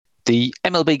The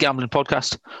MLB Gambling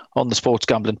Podcast on the Sports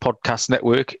Gambling Podcast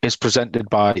Network is presented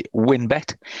by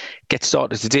WynnBET. Get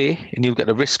started today and you'll get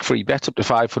a risk-free bet up to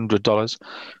 $500.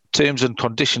 Terms and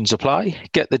conditions apply.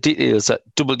 Get the details at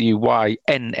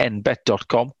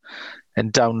wynnbet.com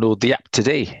and download the app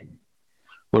today.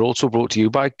 We're also brought to you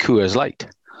by Coors Light.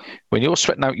 When you're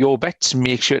sweating out your bets,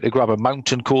 make sure to grab a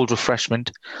mountain cold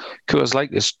refreshment. Coors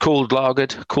Light is cold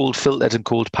lagered, cold filtered and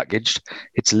cold packaged.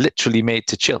 It's literally made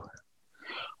to chill.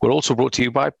 We're also brought to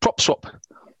you by PropSwap,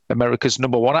 America's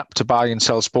 #1 app to buy and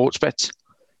sell sports bets.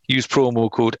 Use promo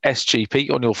code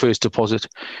SGP on your first deposit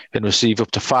and receive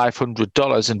up to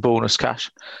 $500 in bonus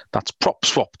cash. That's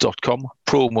PropSwap.com,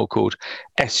 promo code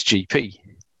SGP.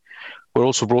 We're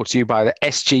also brought to you by the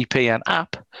SGPN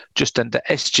app. Just enter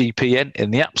SGPN in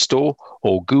the App Store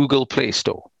or Google Play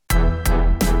Store.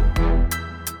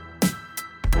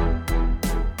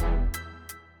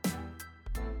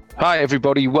 Hi,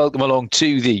 everybody. Welcome along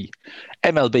to the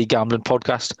MLB Gambling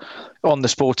Podcast on the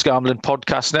Sports Gambling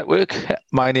Podcast Network.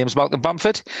 My name's Malcolm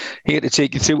Bamford, here to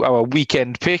take you through our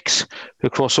weekend picks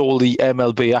across all the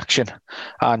MLB action.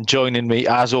 And joining me,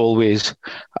 as always,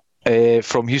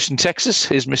 from Houston, Texas,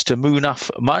 is Mr.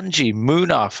 Munaf Manji.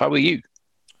 Munaf, how are you?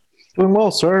 Doing well,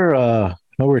 sir. I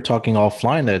know we were talking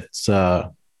offline. It's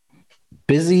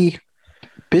busy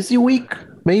week,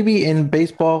 maybe in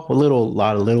baseball. A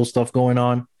lot of little stuff going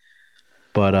on.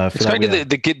 But it's kind of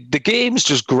the game's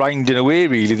just grinding away.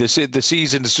 Really, the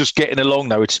season is just getting along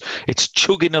now. It's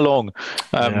chugging along.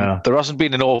 There hasn't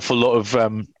been an awful lot of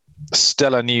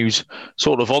stellar news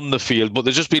sort of on the field, but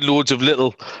there's just been loads of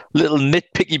little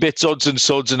nitpicky bits, odds and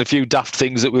sods, and a few daft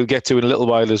things that we'll get to in a little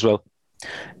while as well.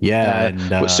 Yeah,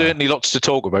 but certainly lots to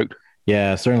talk about.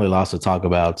 Yeah, certainly lots to talk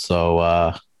about.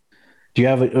 So, do you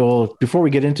have? Well, before we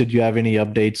get into, do you have any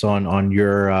updates on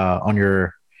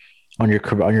your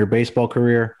baseball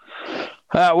career?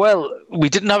 Well, we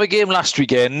didn't have a game last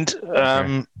weekend,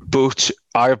 but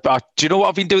do you know what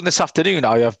I've been doing this afternoon?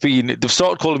 They've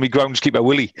started calling me Groundskeeper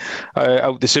Willie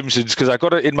out the Simpsons, because I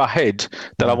got it in my head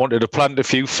that I wanted to plant a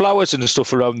few flowers and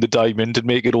stuff around the diamond and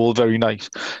make it all very nice.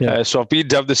 Yeah. So I've been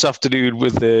down this afternoon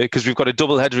because we've got a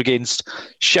double header against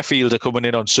Sheffield coming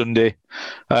in on Sunday.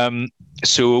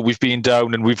 So we've been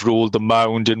down and we've rolled the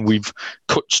mound and we've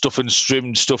cut stuff and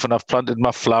trimmed stuff, and I've planted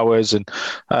my flowers and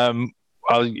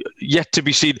yet to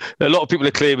be seen. A lot of people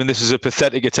are claiming this is a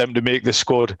pathetic attempt to make the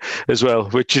squad as well,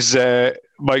 which is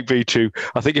might be true.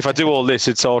 I think if I do all this,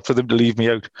 it's hard for them to leave me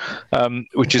out,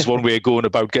 which is one way of going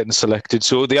about getting selected.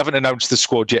 So they haven't announced the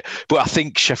squad yet, but I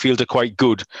think Sheffield are quite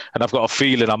good, and I've got a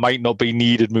feeling I might not be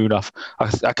needed, Munaf.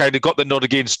 I kind of got the nod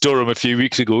against Durham a few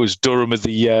weeks ago. It was Durham of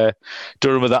the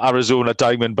Arizona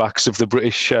Diamondbacks of the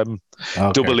British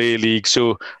Double A League.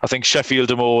 So I think Sheffield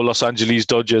are more Los Angeles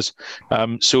Dodgers.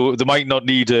 So they might not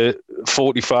need a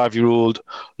 45-year-old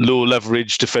low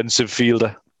leverage defensive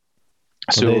fielder.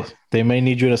 So they may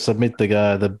need you to submit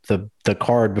the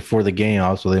card before the game.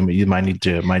 Also, you might need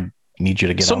you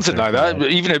to get something like that.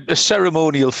 Even a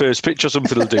ceremonial first pitch or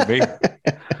something will do me.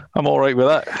 I'm all right with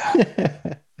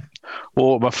that.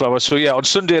 Water my flowers. So yeah, on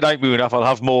Sunday night, Munaf, I'll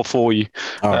have more for you.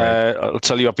 Right. I'll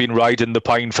tell you I've been riding the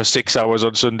pine for 6 hours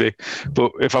on Sunday,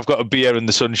 but if I've got a beer in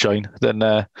the sunshine, then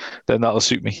that'll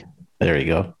suit me. There you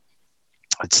go.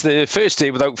 It's the first day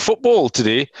without football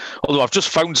today, although I've just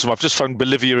found some. I've just found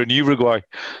Bolivia and Uruguay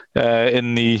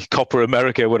in the Copa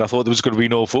America when I thought there was going to be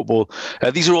no football.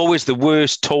 These are always the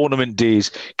worst tournament days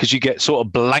because you get sort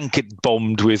of blanket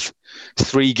bombed with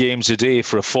 3 games a day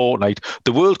for a fortnight.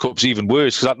 The World Cup's even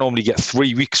worse because I normally get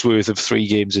 3 weeks worth of 3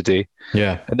 games a day.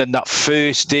 Yeah. And then that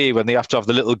first day when they have to have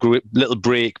the little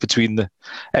break between the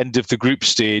end of the group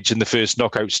stage and the first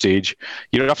knockout stage,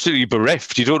 you're absolutely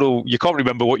bereft. You don't know, you can't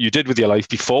remember what you did with your life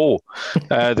before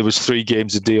there was 3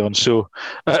 games a day on. So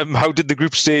how did the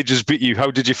group stages beat you?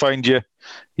 How did you find your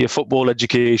football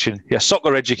education? Your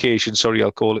soccer education, sorry,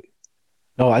 I'll call it.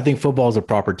 No, I think football is a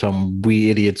proper term. We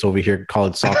idiots over here call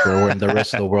it soccer, when the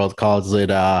rest of the world calls it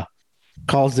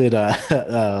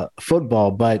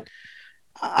football. But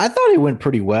I thought it went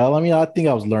pretty well. I mean, I think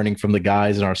I was learning from the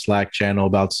guys in our Slack channel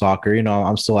about soccer. You know,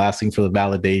 I'm still asking for the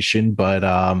validation, but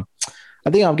I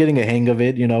think I'm getting a hang of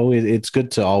it. You know, it's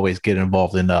good to always get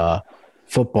involved in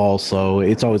football, so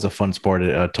it's always a fun sport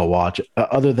to watch.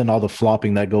 Other than all the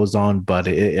flopping that goes on, but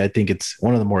I think it's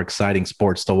one of the more exciting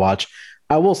sports to watch.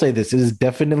 I will say this is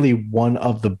definitely one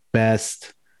of the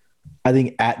best, I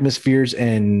think, atmospheres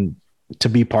and to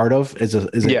be part of as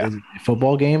a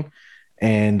football game.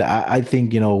 And I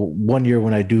think, you know, one year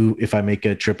when if I make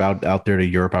a trip out there to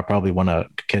Europe, I probably want to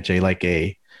catch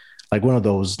one of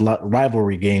those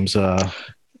rivalry games. A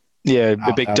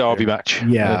big derby match.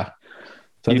 Yeah.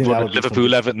 So I You'd think that run a would be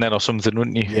Liverpool Everton then or something,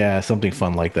 wouldn't you? yeah, something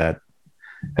fun like that.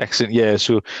 Excellent. Yeah.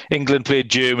 So England played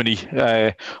Germany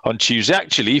on Tuesday.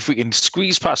 Actually, if we can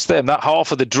squeeze past them, that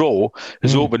half of the draw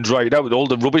has opened right out. All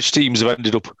the rubbish teams have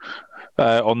ended up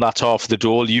on that half of the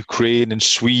draw, Ukraine and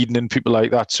Sweden and people like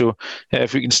that. So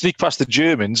if we can sneak past the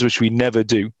Germans, which we never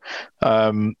do,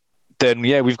 then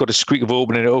yeah, we've got a streak of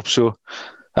opening it up. So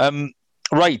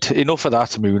right, enough of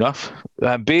that, Munaf.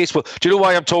 Baseball. Do you know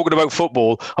why I'm talking about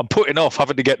football? I'm putting off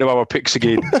having to get to our picks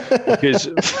again because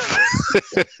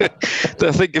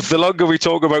I think if the longer we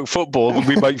talk about football,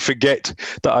 we might forget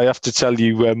that I have to tell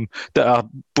you that I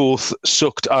both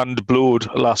sucked and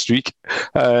blowed last week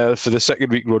for the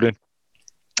second week running.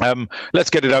 Let's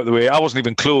get it out of the way. I wasn't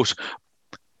even close.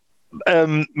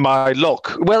 My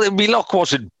luck. Well, my luck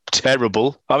wasn't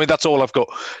terrible. I mean, that's all I've got.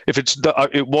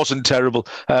 It wasn't terrible.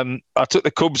 I took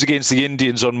the Cubs against the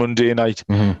Indians on Monday night,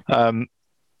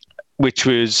 which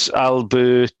was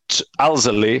Albert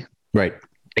Alzolay right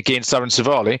against Aaron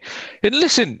Savali. And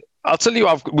listen, I'll tell you,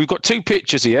 we've got two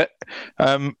pitchers here.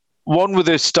 One with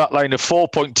a stat line of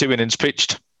 4.2 innings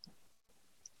pitched.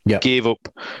 Yep. Gave up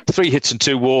 3 hits and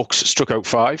 2 walks, struck out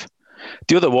 5.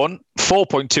 The other one,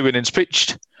 4.2 innings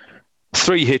pitched,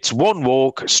 3 hits, 1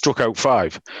 walk, struck out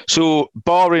 5. So,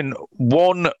 barring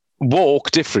 1 walk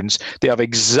difference, they have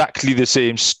exactly the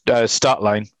same stat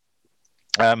line.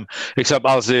 Except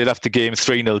as they left the game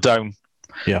 3-0 down.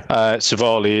 Yeah.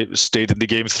 Savali stayed in the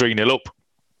game 3-0 up.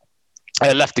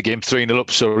 Left the game 3-0 up,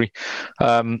 sorry.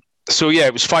 So, yeah,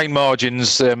 it was fine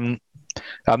margins.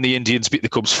 And the Indians beat the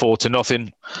Cubs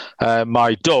 4-0.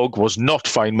 My dog was not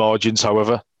fine margins,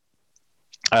 however.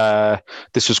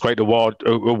 This was quite a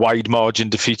wide margin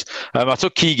defeat. I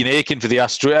took Keegan Aiken for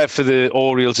the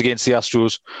Orioles against the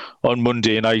Astros on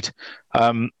Monday night.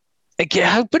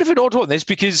 Again, a bit of an odd one this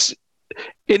because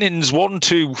innings 1,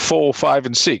 2, 4, 5,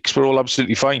 and 6 were all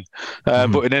absolutely fine.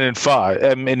 But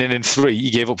in inning 3, he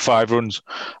gave up 5 runs.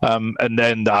 And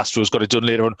then the Astros got it done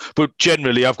later on. But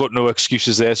generally, I've got no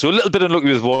excuses there. So a little bit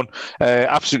unlucky with one,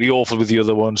 absolutely awful with the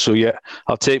other one. So yeah,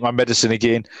 I'll take my medicine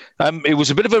again. It was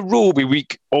a bit of a roby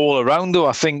week all around, though.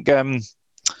 I think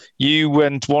you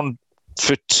went 1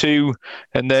 for 2,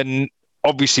 and then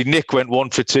obviously Nick went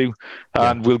 1 for 2,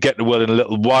 and we'll get to Will in a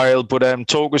little while. But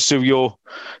talk us through your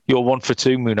 1 for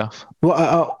 2, Munaf.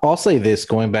 Well, I'll say this,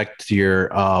 going back to your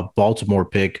Baltimore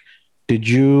pick. Did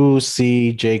you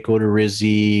see Jake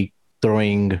Odorizzi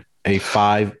throwing a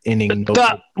 5-inning?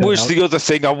 That was the other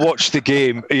thing. I watched the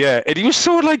game, yeah, and he was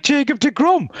so like Jacob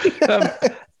deGrom.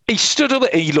 He stood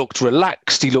up, he looked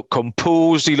relaxed, he looked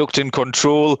composed, he looked in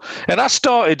control. And I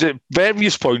started at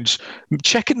various points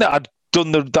checking that I'd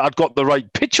got the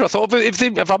right picture. I thought,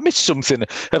 if I missed something,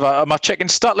 am I checking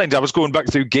stat lines? I was going back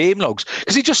through game logs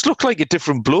because he just looked like a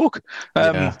different bloke.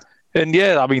 And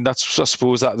yeah, I mean, I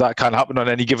suppose that can happen on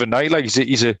any given night. Like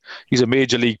he's a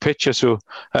major league pitcher, so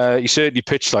he certainly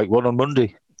pitched like one on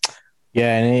Monday.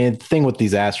 Yeah, and the thing with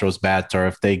these Astros bats are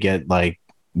if they get like,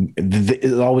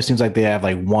 it always seems like they have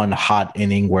like one hot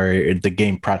inning where the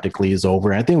game practically is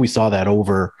over. And I think we saw that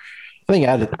over. I think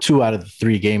 2 out of the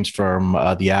 3 games from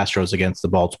the Astros against the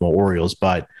Baltimore Orioles.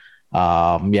 But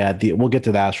we'll get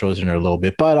to the Astros in a little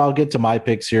bit. But I'll get to my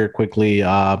picks here quickly.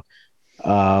 I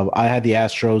had the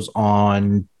Astros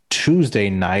on Tuesday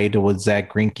night with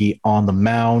Zach Greinke on the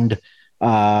mound.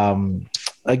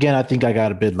 Again, I think I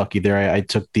got a bit lucky there. I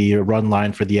took the run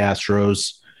line for the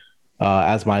Astros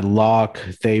as my lock.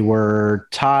 They were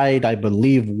tied, I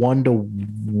believe,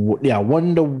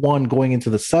 1-1 going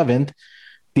into the 7th.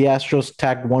 The Astros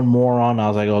tacked one more on. I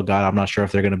was like, oh, God, I'm not sure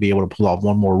if they're going to be able to pull off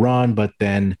one more run. But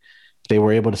then they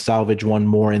were able to salvage one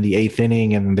more in the 8th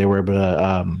inning, and they were able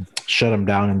to shut them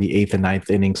down in the 8th and 9th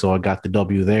inning. So I got the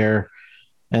W there.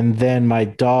 And then my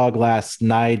dog last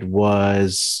night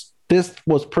was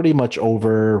pretty much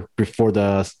over before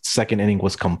the 2nd inning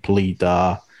was complete.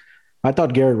 I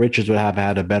thought Garrett Richards would have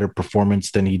had a better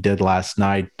performance than he did last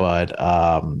night, but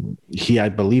I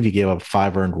believe he gave up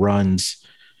 5 earned runs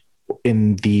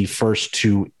in the first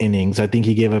 2 innings. I think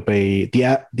he gave up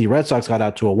the Red Sox got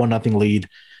out to a 1-0 lead,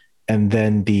 and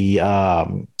then the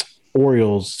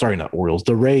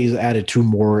the Rays added 2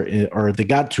 more, or they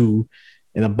got 2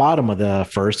 in the bottom of the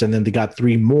first, and then they got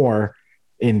 3 more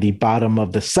in the bottom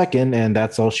of the 2nd, and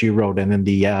that's all she wrote. And then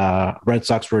the Red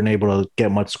Sox weren't able to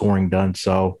get much scoring done.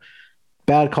 So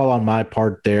bad call on my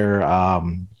part there.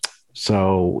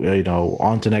 So,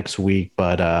 on to next week,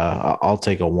 but I'll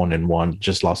take a 1-1.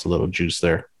 Just lost a little juice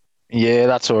there. Yeah,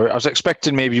 that's all right. I was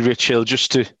expecting maybe Rich Hill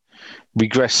just to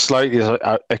regress slightly.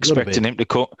 Expecting him to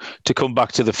come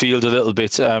back to the field a little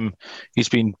bit. He's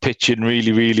been pitching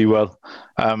really, really well.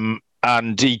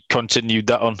 and he continued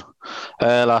that on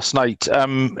last night.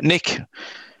 Nick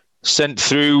sent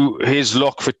through his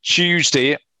lock for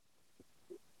Tuesday,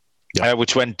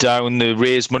 which went down the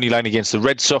Rays money line against the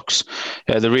Red Sox.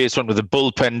 The Rays went with a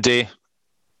bullpen day.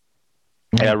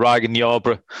 Ryan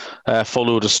Yarbrough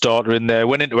followed a starter in there,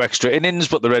 went into extra innings,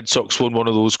 but the Red Sox won one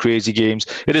of those crazy games.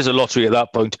 It is a lottery at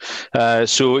that point.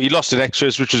 So he lost in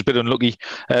extras, which was a bit unlucky.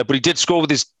 But he did score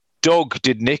with his dog,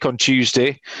 did Nick, on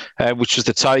Tuesday, which was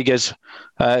the Tigers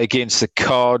against the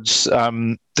Cards.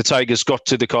 The Tigers got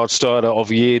to the Cards starter,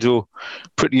 Oviedo,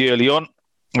 pretty early on.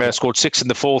 Scored 6 in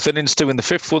the 4th innings, 2 in the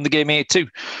 5th, won the game 8-2.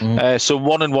 So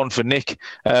 1-1 for Nick,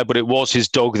 but it was his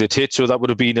dog that hit, so that would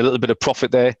have been a little bit of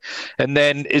profit there. And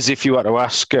then, as if you had to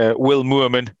ask, Will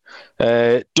Moorman,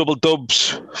 double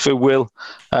dubs for Will.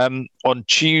 On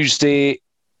Tuesday,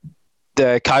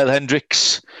 Kyle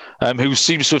Hendricks, who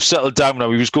seems to have settled down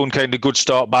now. He was going kind of good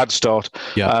start, bad start.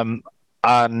 Yeah.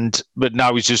 But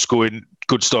now he's just going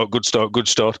good start, good start, good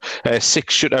start.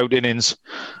 6 shutout innings.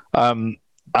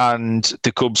 And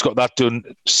the Cubs got that done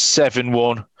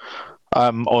 7-1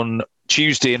 on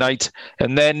Tuesday night.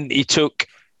 And then he took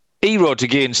Erod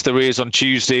against the Rays on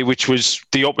Tuesday, which was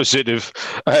the opposite of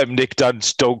Nick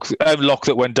Dan's dog lock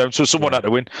that went down. So someone had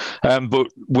to win. But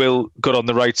Will got on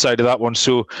the right side of that one.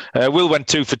 So Will went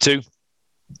 2 for 2,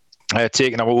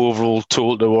 taking our overall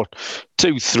total to what?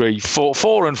 2, 3, 4,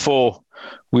 4 and 4.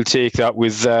 We'll take that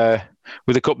with a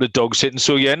couple of dogs hitting.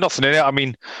 So, yeah, nothing in it. I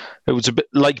mean, it was a bit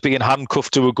like being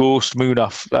handcuffed to a ghost,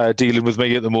 Munaf, dealing with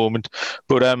me at the moment.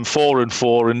 But 4 and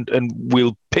 4, and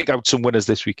we'll pick out some winners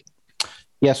this week.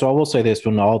 Yeah, so I will say this.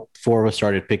 When all 4 of us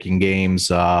started picking games,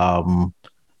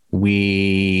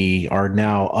 we are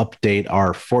now update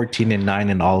our 14-9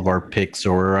 in all of our picks.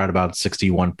 So we're at about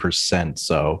 61%.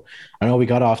 So I know we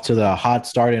got off to the hot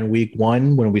start in week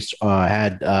 1 when we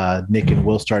had Nick and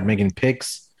Will start making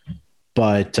picks.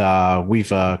 But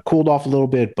we've cooled off a little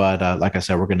bit. But like I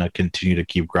said, we're going to continue to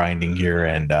keep grinding here,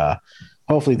 and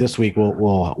hopefully this week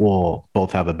we'll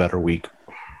both have a better week.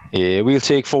 Yeah, we'll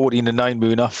take 14-9,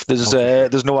 Munaf.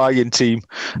 There's no I in team.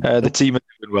 The team is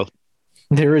doing well.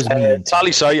 There is me.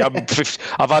 Tally site.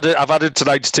 I've added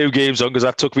tonight's 2 games on because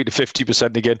that took me to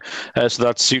 50% again. So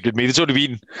that suited me. There's only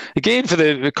been, again, for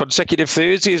the consecutive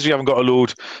Thursdays, we haven't got a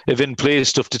load of in-play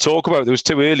stuff to talk about. There was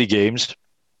 2 early games.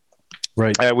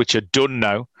 Right, which are done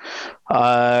now,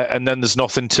 and then there's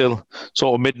nothing till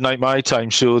sort of midnight my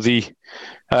time. So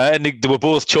and they were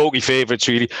both chalky favourites,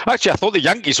 really. Actually, I thought the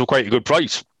Yankees were quite a good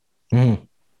price. It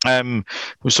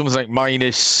was something like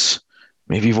minus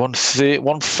maybe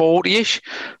 140-ish,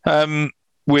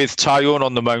 with Tyone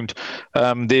on the mound.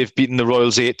 They've beaten the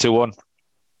Royals 8-1.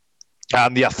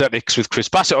 And the Athletics with Chris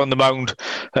Bassett on the mound,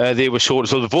 they were short.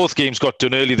 So both games got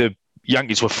done early. The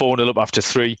Yankees were 4-0 up after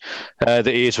 3.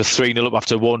 The A's were 3-0 up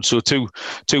after 1. So two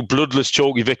bloodless,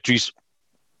 chalky victories.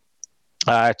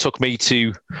 Took me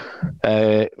to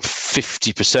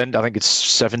 50%. I think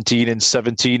it's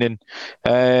 17-17.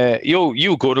 And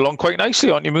you going along quite nicely,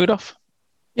 aren't you, Munaf?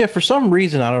 Yeah, for some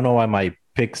reason, I don't know why my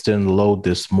picks didn't load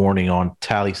this morning on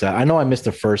TallyStat. I know I missed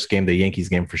the first game, the Yankees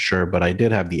game for sure, but I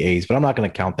did have the A's. But I'm not going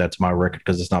to count that to my record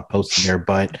because it's not posted there.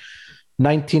 But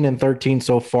 19-13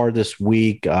 so far this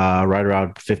week, right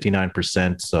around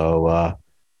 59%. So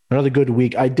another good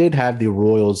week. I did have the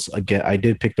Royals again. I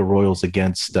did pick the Royals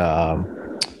against Garrett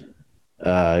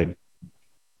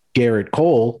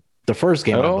Cole the first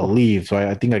game, I believe. So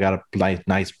I think I got a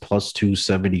nice plus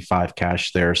 275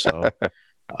 cash there. So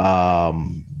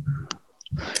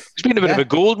he's been a bit of a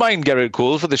gold mine, Garrett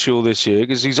Cole, for the show this year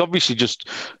because he's obviously just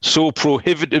so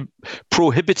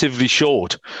prohibitively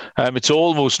short. It's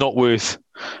almost not worth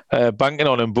banking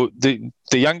on him. But the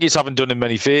Yankees haven't done him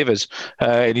many favours,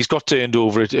 and he's got turned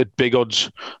over at big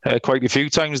odds quite a few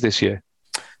times this year.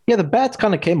 Yeah, the bats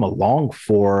kind of came along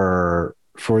for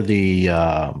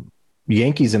the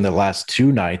Yankees in the last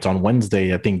 2 nights. On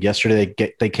Wednesday, I think yesterday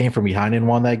they came from behind and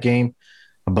won that game.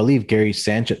 I believe Gary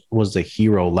Sanchez was the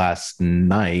hero last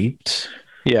night.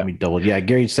 Yeah. Let me double. Yeah,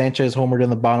 Gary Sanchez homered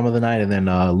in the bottom of the night, and then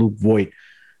Luke Voigt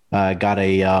got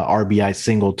a RBI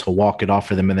single to walk it off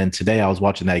for them. And then today I was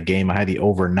watching that game. I had the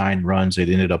over 9 runs. It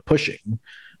ended up pushing.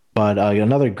 But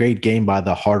another great game by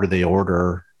the heart of the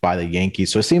order by the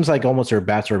Yankees. So it seems like almost their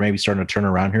bats are maybe starting to turn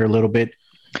around here a little bit,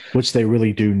 which they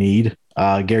really do need.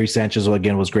 Gary Sanchez,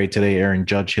 again, was great today. Aaron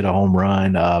Judge hit a home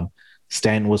run.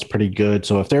 Stanton was pretty good.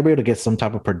 So if they're able to get some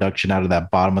type of production out of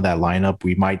that bottom of that lineup,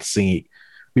 we might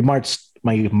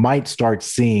start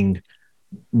seeing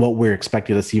what we're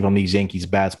expected to see from these Yankees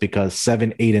bats, because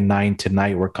 7, 8, and 9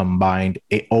 tonight were combined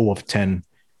 0 of 10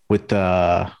 with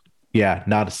not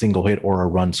a single hit or a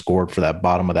run scored for that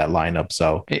bottom of that lineup.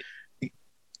 So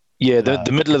Yeah,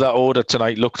 the middle of that order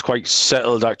tonight looked quite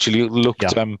settled. Actually, looked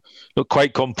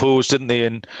quite composed, didn't they?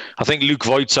 And I think Luke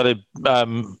Voigt's had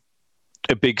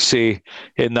a big say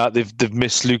in that. They've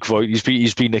missed Luke Voigt.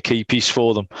 He's been a key piece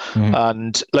for them.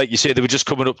 And like you say, they were just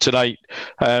coming up tonight.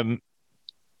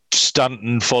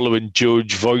 Stanton following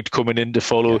Judge, Voigt coming in to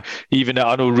follow. Even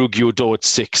I know Ruggiero Doe at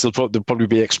 6. They'll probably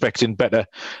be expecting better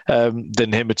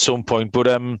than him at some point. But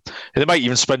they might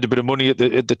even spend a bit of money at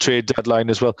the trade deadline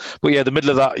as well. But yeah, the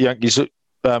middle of that Yankees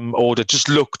order just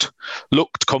looked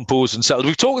composed and settled.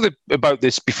 We've talked about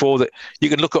this before, that you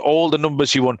can look at all the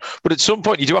numbers you want, but at some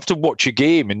point you do have to watch a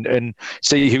game and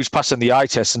see who's passing the eye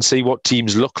test and see what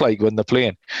teams look like when they're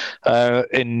playing.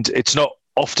 And it's not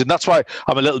often. That's why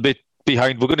I'm a little bit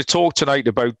behind. We're going to talk tonight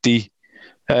about the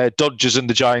Dodgers and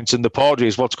the Giants and the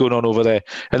Padres, what's going on over there.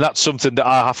 And that's something that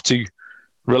I have to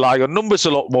rely on numbers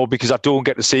a lot more, because I don't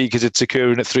get to see, because it's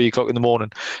occurring at 3:00 in the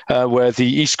morning, where the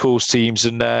East Coast teams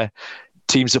and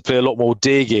teams that play a lot more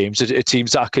day games are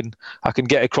teams that I can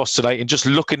get across tonight. And just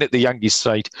looking at the Yankees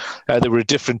side, they were a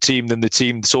different team than the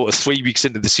team sort of 3 weeks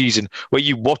into the season, where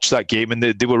you watch that game and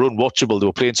they were unwatchable. They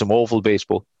were playing some awful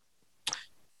baseball.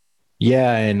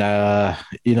 Yeah,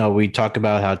 and we talk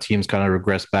about how teams kind of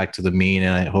regress back to the mean,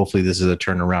 and hopefully this is a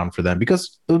turnaround for them,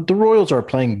 because the Royals are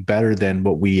playing better than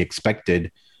what we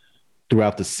expected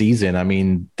throughout the season. I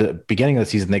mean, the beginning of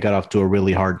the season, they got off to a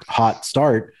really hot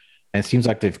start, and it seems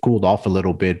like they've cooled off a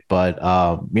little bit. But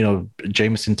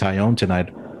Jameson Taillon tonight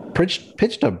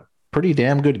pitched a pretty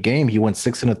damn good game. He went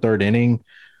 6 1/3 inning,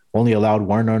 only allowed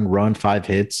 1 earned run, 5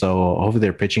 hits. So hopefully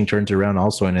their pitching turns around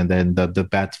also, and then the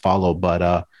bats follow.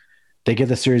 But they get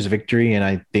the series victory, and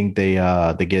I think they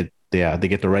get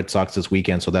the Red Sox this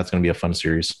weekend. So that's going to be a fun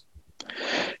series.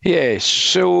 Yeah.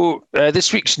 So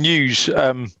this week's news,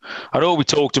 I know we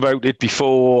talked about it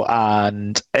before,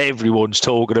 and everyone's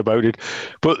talking about it,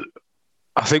 but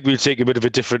I think we'll take a bit of a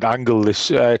different angle this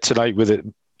tonight with it.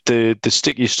 The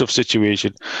sticky stuff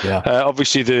situation. Yeah.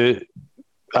 Obviously,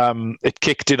 it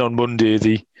kicked in on Monday.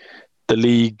 The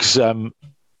league's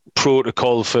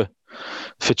protocol for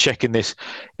checking this,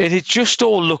 and it just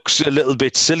all looks a little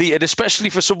bit silly, and especially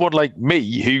for someone like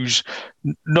me who's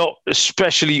not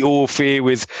especially au fait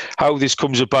with how this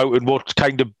comes about and what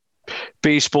kind of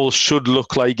baseball should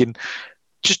look like. And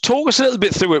just talk us a little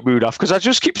bit through it, Munaf, because I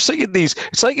just keep seeing these.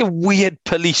 It's like a weird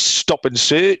police stop and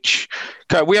search.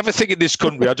 Okay, we have a thing in this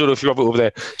country, I don't know if you have it over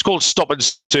there, it's called stop and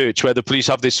search, where the police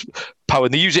have this power,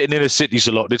 and they use it in inner cities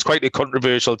a lot, and it's quite a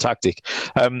controversial tactic,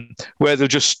 where they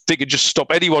can just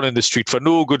stop anyone in the street for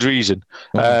no good reason,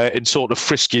 and sort of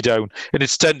frisk you down. And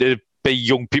it's tended to be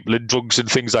young people and drunks and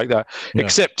things like that. Yeah.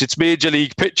 Except it's major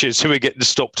league pitchers who are getting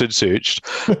stopped and searched.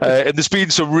 And there's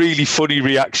been some really funny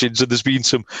reactions, and there's been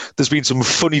some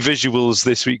funny visuals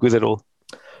this week with it all.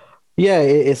 Yeah,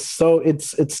 it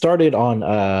started on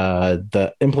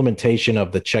the implementation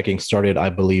of the checking started, I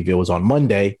believe it was on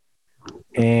Monday.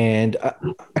 And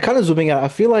I kind of zooming out, I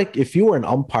feel like if you were an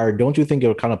umpire, don't you think it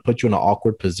would kind of put you in an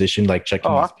awkward position, like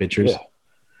checking these pitchers?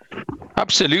 Yeah.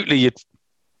 Absolutely.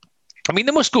 They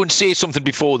must go and say something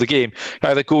before the game,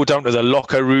 either go down to the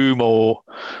locker room or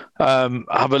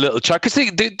have a little chat, because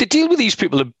they deal with these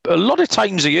people a lot of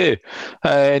times a year.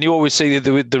 And you always say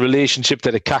the relationship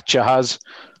that a catcher has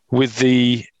with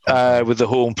the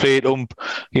home plate ump,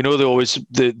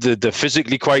 they're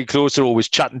physically quite close. They're always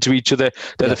chatting to each other.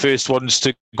 They're the first ones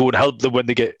to go and help them when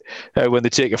they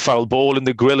take a foul ball in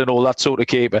the grill and all that sort of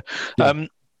caper. Yeah.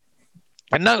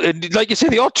 And now, like you say,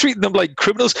 they are treating them like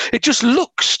criminals. It just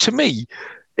looks to me,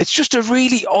 it's just a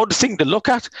really odd thing to look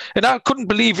at. And I couldn't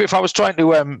believe, if I was trying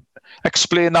to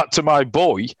explain that to my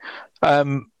boy,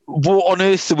 what on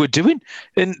earth they were doing.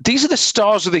 And these are the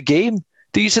stars of the game.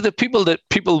 These are the people that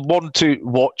people want to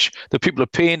watch, the people are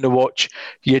paying to watch.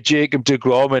 Your Jacob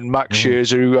deGrom and Max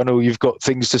Scherzer, who I know you've got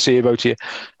things to say about here.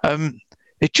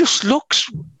 It just looks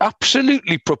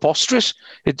absolutely preposterous.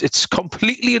 It's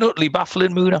completely and utterly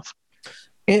baffling, Munaf.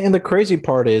 And the crazy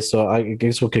part is, so I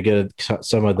guess we could get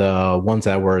some of the ones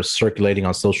that were circulating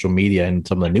on social media and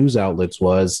some of the news outlets,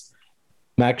 was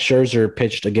Max Scherzer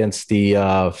pitched against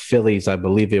the Phillies, I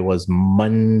believe it was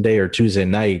Monday or Tuesday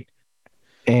night,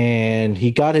 and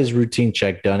he got his routine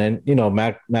check done. And,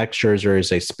 Max Scherzer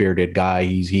is a spirited guy.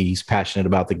 He's passionate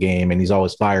about the game, and he's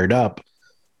always fired up.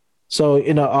 So,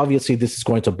 obviously this is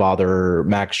going to bother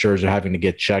Max Scherzer having to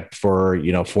get checked for,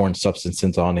 foreign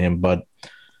substances on him. But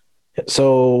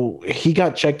so he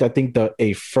got checked, I think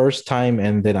a first time,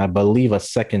 and then I believe a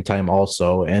second time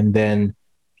also. And then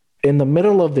in the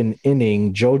middle of the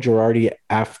inning, Joe Girardi,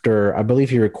 after I believe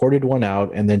he recorded one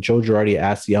out, and then Joe Girardi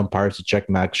asked the umpires to check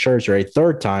Max Scherzer a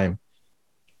third time.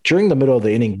 during the middle of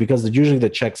the inning, because usually the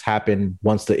checks happen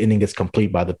once the inning is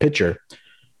complete by the pitcher.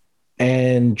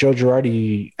 And Joe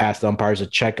Girardi asked the umpires to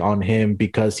check on him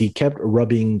because he kept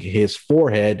rubbing his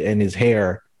forehead and his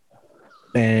hair.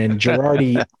 And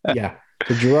Girardi, yeah.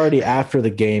 So Girardi after the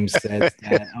game says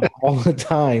that of all the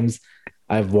times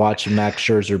I've watched Max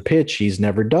Scherzer pitch, he's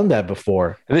never done that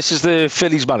before. And this is the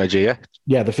Phillies manager, yeah?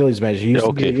 Yeah, the Phillies manager. He used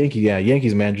to be a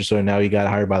Yankees manager, so now he got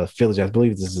hired by the Phillies. I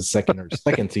believe this is his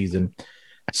second season.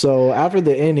 So after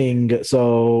the inning,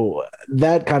 so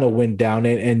that kind of went down,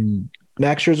 and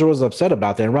Max Scherzer was upset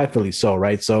about that, and rightfully so,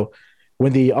 right? So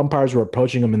when the umpires were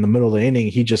approaching him in the middle of the inning,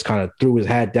 he just kind of threw his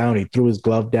hat down, he threw his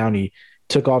glove down, he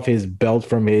took off his belt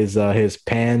from his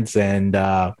pants, and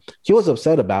he was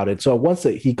upset about it. So once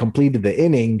he completed the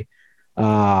inning,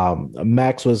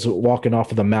 Max was walking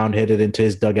off of the mound, headed into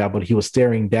his dugout, but he was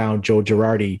staring down Joe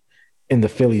Girardi in the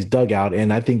Phillies dugout,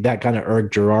 and I think that kind of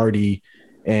irked Girardi.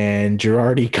 And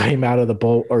Girardi came out of the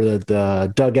boat or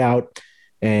the dugout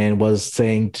and was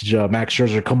saying to Max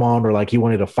Scherzer, "Come on," or like he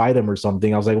wanted to fight him or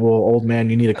something. I was like, "Well, old man,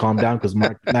 you need to calm down because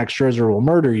Max Scherzer will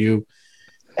murder you."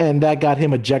 And that got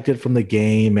him ejected from the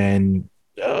game. And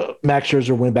Max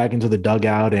Scherzer went back into the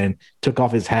dugout and took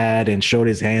off his hat and showed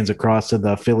his hands across to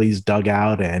the Phillies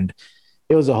dugout. And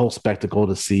it was a whole spectacle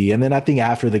to see. And then I think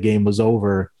after the game was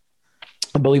over,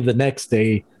 I believe the next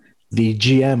day, the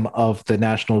GM of the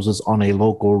Nationals was on a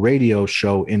local radio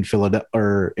show in Philadelphia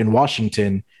or in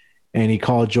Washington, and he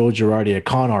called Joe Girardi a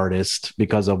con artist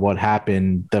because of what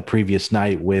happened the previous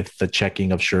night with the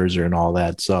checking of Scherzer and all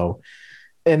that. So,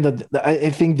 and I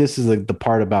think this is the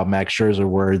part about Max Scherzer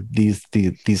where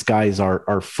these guys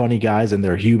are funny guys and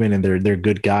they're human and they're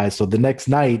good guys. So the next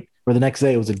night or the next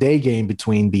day, it was a day game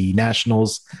between the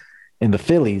Nationals and the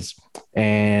Phillies,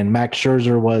 and Max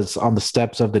Scherzer was on the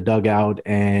steps of the dugout,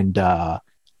 and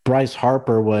Bryce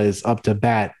Harper was up to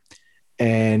bat,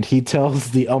 and he tells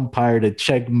the umpire to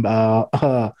check.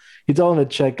 He told him to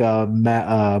check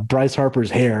Bryce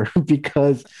Harper's hair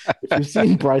because if you've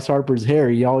seen Bryce Harper's hair,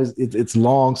 it's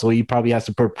long, so he probably has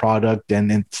to put product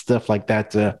and stuff like that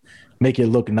to make it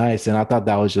look nice. And I thought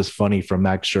that was just funny from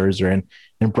Max Scherzer,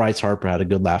 and Bryce Harper had a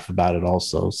good laugh about it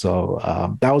also. So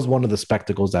that was one of the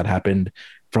spectacles that happened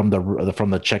from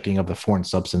the checking of the foreign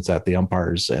substance that the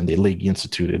umpires and the league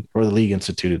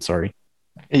instituted. Sorry.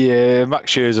 Yeah,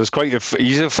 Max Scherzer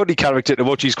he's a funny character to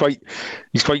watch. He's quite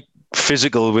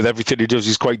physical with everything he does.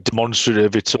 He's quite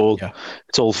demonstrative. It's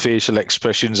all facial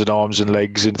expressions and arms and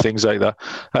legs and things like that.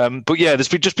 But yeah,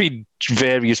 there's been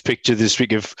various pictures this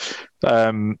week of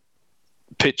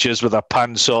pictures with their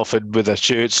pants off and with their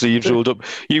shirt sleeves rolled up.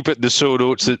 You put the show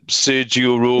notes that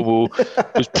Sergio Romo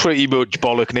was pretty much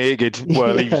bollock naked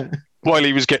while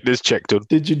he was getting his check done.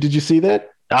 Did you see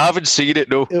that? I haven't seen it,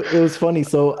 no. It was funny.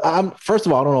 So first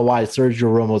of all, I don't know why Sergio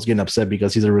Romo is getting upset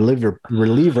because he's a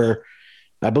reliever.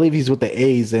 I believe he's with the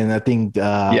A's, and I think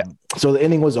so the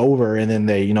inning was over, and then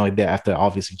they have to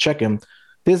obviously check him.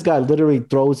 This guy literally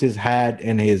throws his hat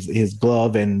and his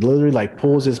glove and literally like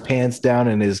pulls his pants down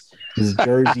and his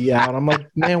jersey out. I'm like,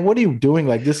 man, what are you doing?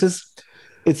 Like,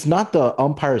 it's not the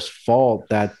umpire's fault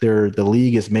that the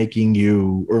league is making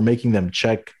them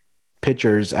check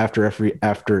pitchers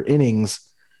after innings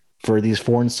for these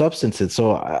foreign substances.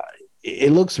 So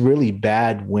it looks really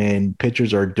bad when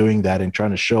pitchers are doing that and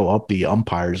trying to show up the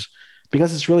umpires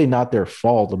because it's really not their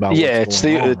fault about what's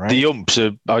going on, right? The umps.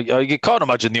 I can't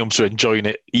imagine the umps are enjoying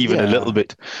it even a little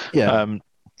bit. Yeah.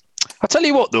 I'll tell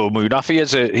you what, though, Munaf,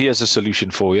 he has a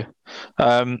solution for you.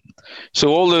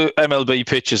 So all the MLB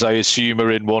pitchers, I assume,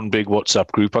 are in one big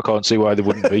WhatsApp group. I can't see why they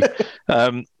wouldn't be.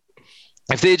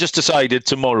 If they just decided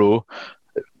tomorrow,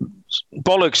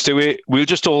 bollocks to it, we'll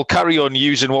just all carry on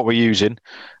using what we're using,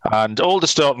 and all the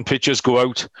starting pitchers go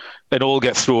out and all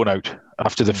get thrown out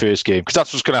after the first game, because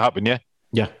that's what's going to happen, yeah?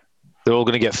 Yeah. They're all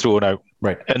going to get thrown out.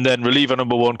 Right. And then reliever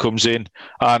number one comes in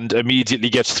and immediately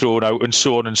gets thrown out, and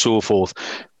so on and so forth.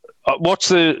 What's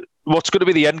going to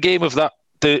be the end game of that?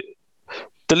 The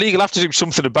league will have to do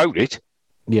something about it.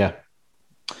 Yeah.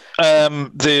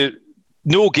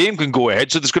 No game can go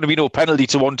ahead, so there's going to be no penalty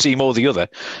to one team or the other.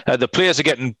 The players are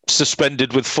getting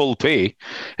suspended with full pay.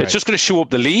 It's just going to show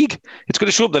up the league. It's going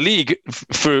to show up the league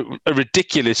for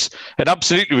an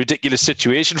absolutely ridiculous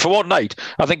situation. For one night,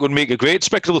 I think would make a great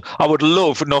spectacle. I would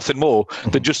love nothing more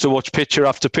than just to watch pitcher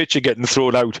after pitcher getting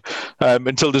thrown out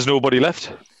until there's nobody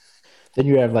left. Then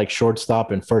you have like shortstop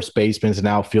and first basemen and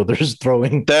outfielders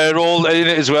throwing. They're all in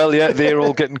it as well, yeah. They're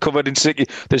all getting covered in sticky.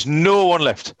 There's no one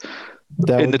left.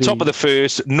 In the top of the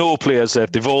first, no players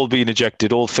left. They've all been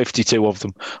ejected, all 52 of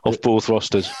them, of both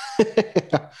rosters.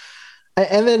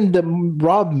 And then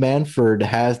Rob Manfred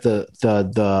has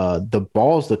the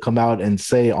balls to come out and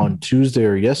say on Tuesday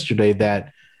or yesterday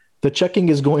that the checking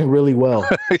is going really well.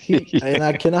 And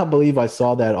I cannot believe I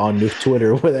saw that on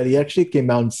Twitter, where that he actually came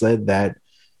out and said that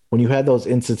when you had those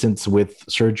incidents with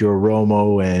Sergio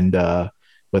Romo and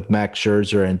with Max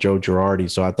Scherzer and Joe Girardi.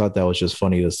 So I thought that was just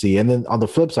funny to see. And then on the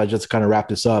flip side, just to kind of wrap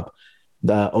this up,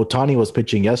 Ohtani was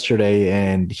pitching yesterday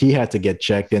and he had to get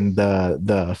checked, and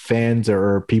the fans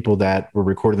or people that were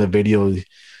recording the video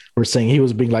were saying he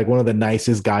was being like one of the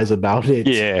nicest guys about it.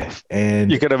 Yeah,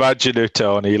 and you can imagine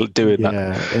Ohtani doing that.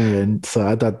 Yeah, and so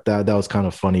I thought that was kind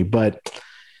of funny, but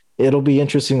it'll be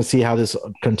interesting to see how this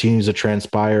continues to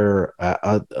transpire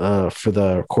for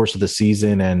the course of the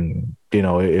season, and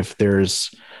if there's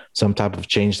some type of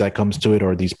change that comes to it,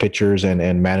 or these pitchers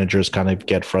and managers kind of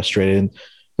get frustrated.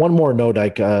 One more note,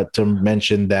 to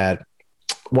mention that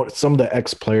what some of the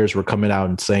ex-players were coming out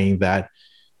and saying that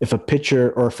if a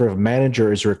pitcher or if a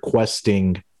manager is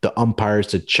requesting the umpires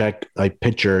to check a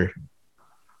pitcher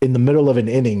in the middle of an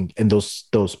inning and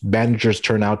those managers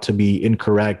turn out to be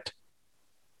incorrect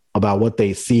about what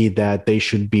they see, that they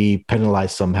should be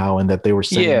penalized somehow, and that they were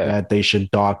saying that they should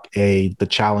dock the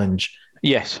challenge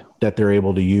that they're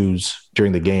able to use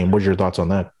during the game. What's your thoughts on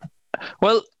that?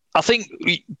 Well, I think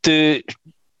the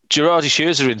Girardi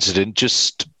Scherzer incident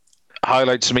just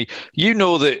highlights to me,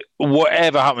 that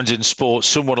whatever happens in sports,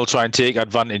 someone will try and take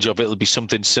advantage of it. It'll be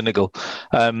something cynical.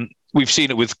 We've seen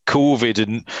it with COVID,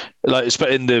 and like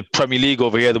in the Premier League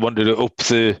over here, they wanted to up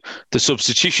the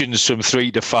substitutions from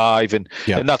 3 to 5, and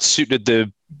that suited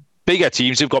the bigger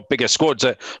teams. They've got bigger squads.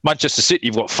 At Manchester City,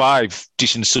 you've got 5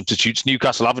 decent substitutes.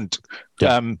 Newcastle haven't.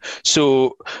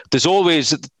 So there's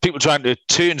always people trying to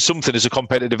turn something as a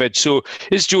competitive edge. So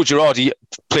is Joe Girardi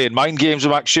playing mind games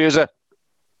with Max Scherzer?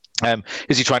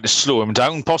 Is he trying to slow him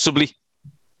down, possibly?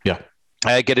 Yeah.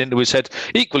 Get into his head.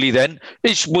 Equally then,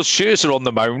 was Scherzer on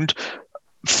the mound,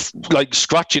 like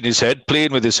scratching his head,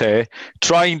 playing with his hair,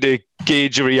 trying to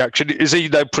gauge a reaction? Is he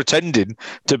now pretending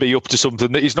to be up to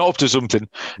something that he's not up to something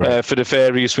for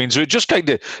nefarious means? So it just kind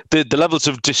of, the levels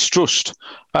of distrust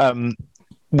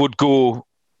would go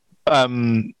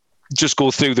just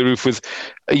go through the roof with,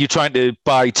 are you trying to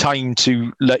buy time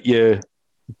to let your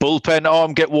bullpen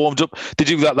arm get warmed up? They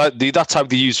do that. That's how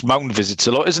they use mound visits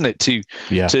a lot, isn't it? To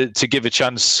give a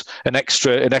chance, an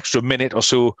extra minute or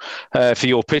so for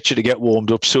your pitcher to get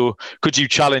warmed up. So could you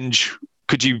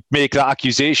make that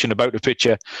accusation about the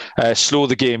pitcher, slow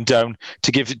the game down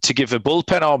to give a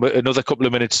bullpen arm another couple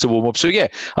of minutes to warm up? So yeah,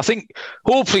 I think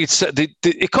hopefully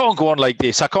it can't go on like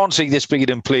this. I can't see this being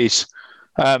in place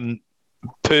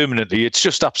permanently. It's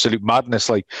just absolute madness.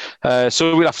 So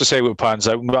we'll have to say what pans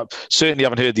out. We certainly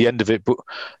haven't heard the end of it. But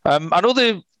I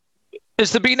know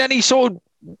has there been any sort of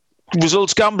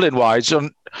results gambling wise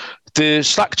on the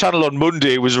Slack channel on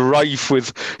Monday? Was rife with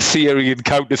theory and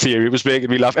counter theory. It was making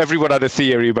me laugh. Everyone had a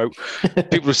theory about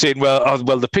people were saying, well,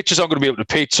 the pitchers aren't going to be able to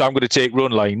pitch, so I'm going to take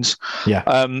run lines.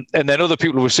 And then other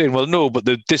people were saying, well, no, but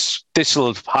this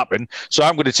will happen, so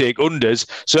I'm going to take unders.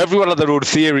 So everyone had their own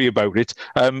theory about it.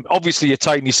 Obviously a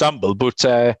tiny sample, but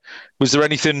was there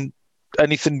anything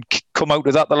come out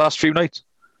of that the last few nights?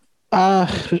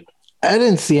 I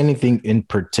didn't see anything in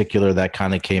particular that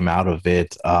kind of came out of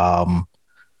it.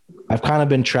 I've kind of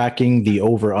been tracking the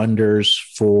over-unders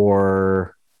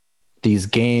for these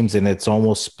games, and it's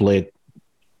almost split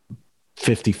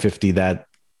 50-50 that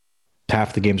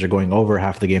half the games are going over,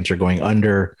 half the games are going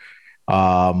under.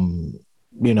 So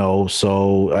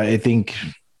I think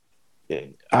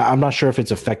I'm not sure if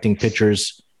it's affecting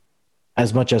pitchers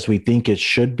as much as we think it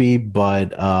should be,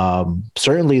 but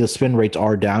certainly the spin rates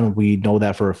are down. We know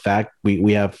that for a fact.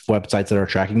 We have websites that are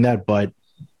tracking that, but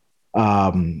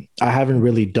I haven't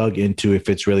really dug into if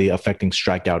it's really affecting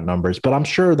strikeout numbers. But I'm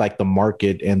sure the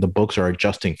market and the books are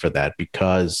adjusting for that,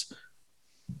 because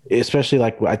especially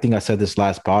I think I said this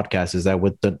last podcast, is that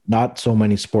with the not so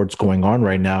many sports going on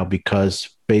right now, because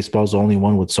baseball's the only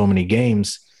one with so many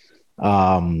games,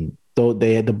 though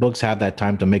the books have that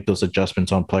time to make those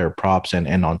adjustments on player props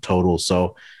and on totals.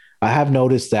 So I have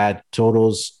noticed that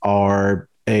totals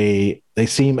they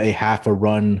seem a half a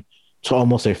run to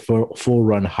almost a full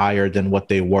run higher than what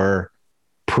they were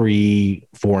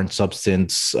pre-foreign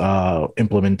substance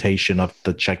implementation of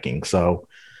the checking. So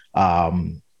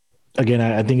again,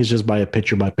 I think it's just by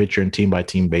pitcher and team by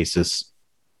team basis.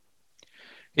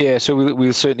 Yeah, so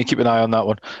we'll certainly keep an eye on that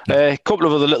one. A couple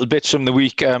of other little bits from the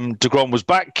week. DeGrom was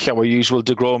back. Our usual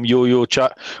DeGrom yo-yo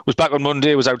chat was back on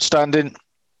Monday. Was outstanding.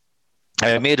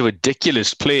 Made a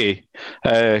ridiculous play,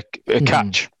 a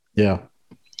catch. Yeah.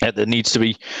 that needs to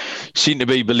be seen to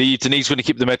be believed, and he's going to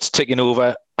keep the Mets ticking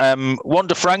over.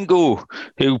 Wander Franco,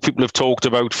 who people have talked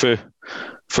about for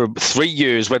 3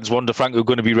 years, when's Wander Franco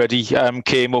going to be ready,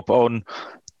 came up on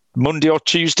Monday or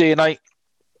Tuesday night.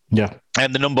 Yeah.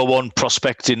 And the number one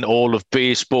prospect in all of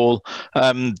baseball,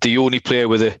 the only player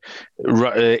with an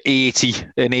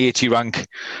 80 rank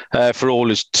for all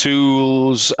his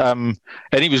tools, and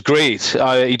he was great.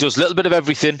 He does a little bit of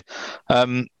everything.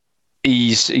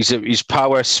 He's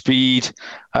power, speed.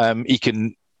 He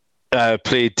can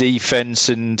play defense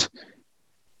and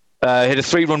hit a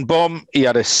 3-run bomb.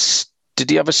 Did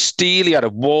he have a steal? He had a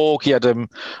walk. He had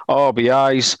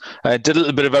RBIs. Did a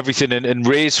little bit of everything. And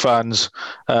Rays fans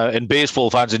and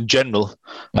baseball fans in general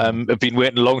have been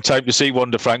waiting a long time to see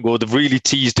Wander Franco. They've really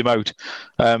teased him out.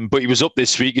 But he was up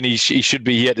this week, and he should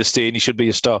be here to stay, and he should be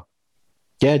a star.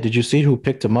 Yeah. Did you see who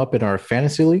picked him up in our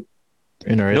fantasy league?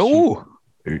 No.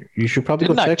 You should probably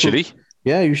go check. Actually.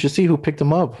 Yeah, you should see who picked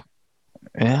him up.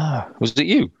 Yeah. Was it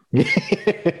you?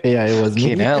 Yeah, it was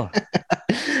me. Hell.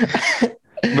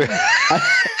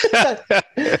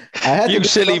 You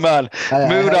silly man.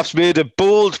 Munaf's made a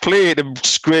bold play to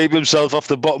scrape himself off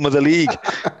the bottom of the league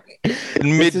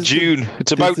in mid-June.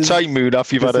 It's about time,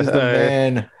 Munaf. You've had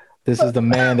This is the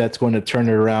man that's going to turn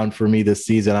it around for me this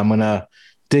season. I'm going to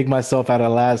dig myself out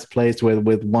of last place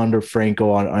with Wander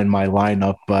Franco on my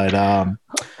lineup. But well,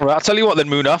 I'll tell you what then,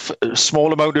 Munaf, a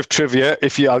small amount of trivia.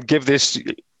 I'll give this,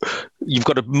 you've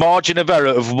got a margin of error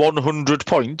of 100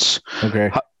 points. Okay.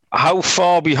 How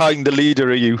far behind the leader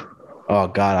are you? Oh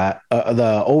God,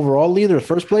 the overall leader,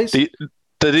 first place.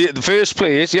 The first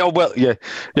place, yeah. Well, yeah.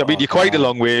 I mean, you're quite a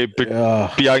long way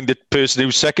behind the person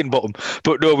who's second bottom.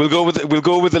 But no, we'll go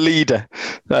with the leader,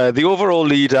 the overall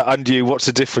leader, and you. What's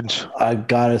the difference? I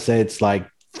gotta say, it's like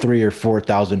 3,000 or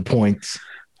 4,000 points.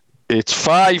 It's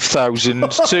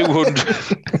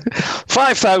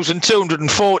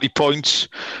 5,240 points.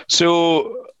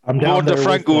 So Wander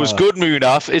Franco is good,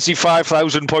 Munaf. Is he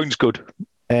 5,000 points good?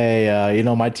 Hey,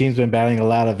 my team's been battling a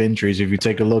lot of injuries. If you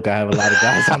take a look, I have a lot of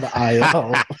guys on the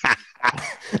IL.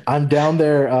 I'm down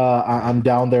there. I'm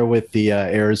down there with the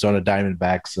Arizona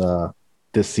Diamondbacks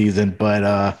this season,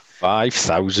 but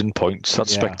 5,000 points.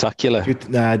 That's spectacular.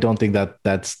 I don't think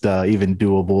that's even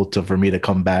doable for me to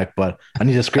come back, but I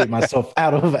need to scrape myself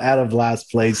out of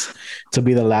last place to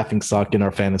be the laughing stock in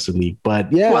our fantasy league.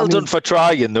 But yeah, well done for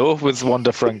trying though with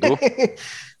Wander Franco.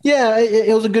 Yeah,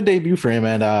 it was a good debut for him,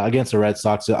 and against the Red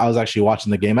Sox. I was actually watching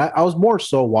the game. I was more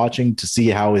so watching to see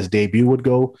how his debut would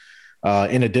go,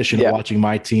 in addition to watching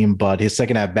my team. But his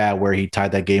second at bat, where he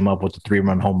tied that game up with the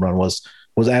 3-run home run, was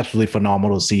absolutely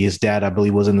phenomenal to see. His dad, I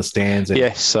believe, was in the stands. And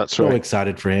yes, that's right. So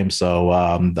excited for him. So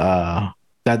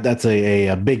that's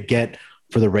a big get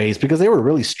for the Rays because they were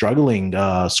really struggling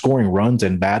scoring runs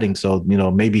and batting. So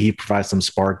maybe he provides some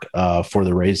spark for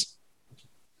the Rays.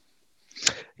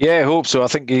 Yeah, I hope so. I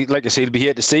think, like I say, he'll be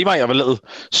here to stay. He might have a little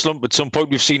slump at some point.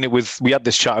 We've seen it we had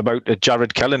this chat about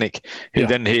Jared Kelenic, who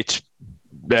then hit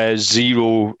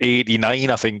 0.89,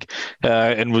 I think,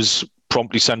 and was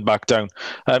promptly sent back down.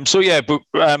 But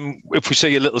if we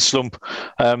say a little slump,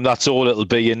 that's all it'll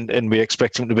be, and we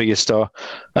expect him to be a star.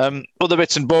 Other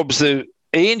bits and bobs, the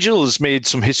Angels made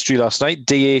some history last night,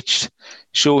 DH'd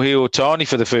Shohei Ohtani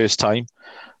for the first time.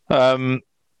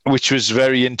 Which was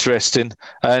very interesting,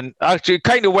 and actually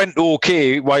kind of went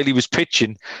okay while he was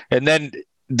pitching, and then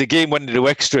the game went into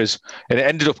extras, and it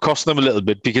ended up costing them a little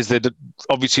bit because they'd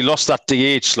obviously lost that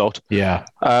DH slot. Yeah.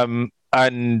 And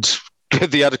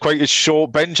they had quite a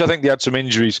short bench. I think they had some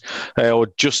injuries, or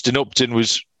Justin Upton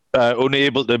was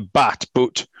unable to bat,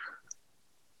 but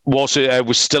was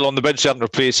still on the bench. They hadn't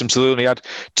replaced him, so they only had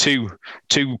two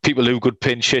people who could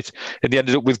pinch hit, and they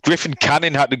ended up with Griffin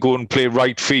Canning had to go and play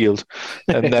right field,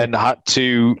 and then he had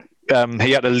to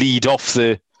lead off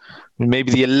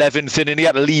maybe the 11th inning. He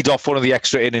had to lead off one of the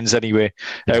extra innings anyway,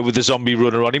 with the zombie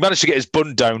runner on. He managed to get his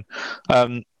bunt down,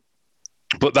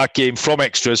 but that game from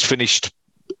extras finished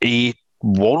 8-1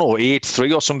 or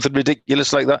 8-3 or something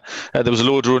ridiculous like that. There was a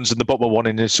load of runs in the bottom of one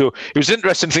inning, so it was an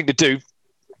interesting thing to do.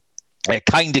 It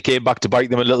kind of came back to bite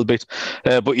them a little bit.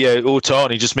 But yeah,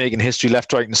 Ohtani just making history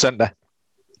left, right, and centre.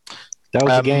 That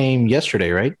was the game yesterday,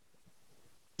 right?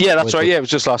 Yeah, that's right. Yeah, it was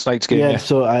just last night's game. Yeah,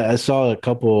 so I saw a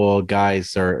couple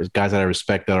guys that I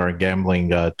respect that are on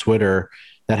gambling Twitter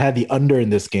that had the under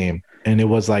in this game. And it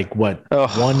was like,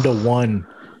 1-1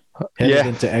 headed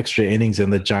into extra innings,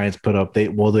 and the Giants put up, they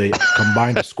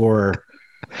combined to score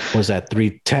was that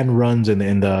 10 runs in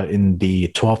the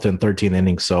 12th and 13th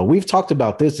innings. So we've talked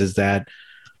about this, is that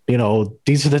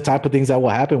these are the type of things that will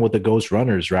happen with the ghost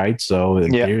runners, right? So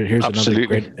here's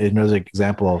another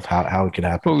example of how it could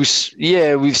happen. Well,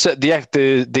 we've set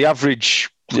the average.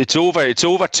 It's over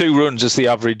 2 runs as the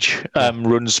average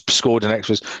runs scored in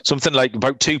extras. Something like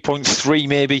about 2.3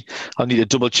 maybe. I'll need to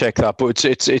double check that, but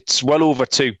it's well over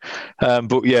 2.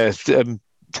 But yeah,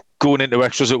 going into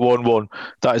extras at 1-1,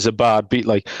 that is a bad beat.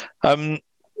 Like,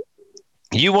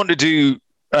 you want to do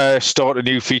start a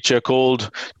new feature called,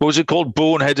 what was it called?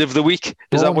 Bonehead of the Week?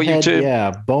 Is that what you term?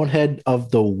 Yeah, Bonehead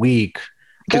of the Week.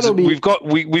 Because we've got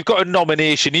a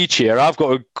nomination each year. I've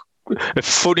got a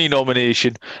funny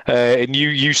nomination, and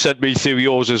you sent me through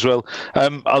yours as well.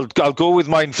 I'll go with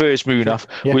mine first, Munaf.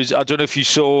 Yeah. I don't know if you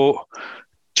saw,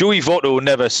 Joey Votto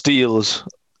never steals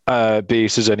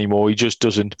bases anymore. He just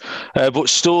doesn't. But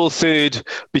stole third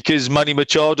because Manny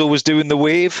Machado was doing the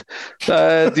wave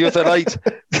the other night.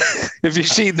 Have you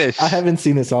seen this? I haven't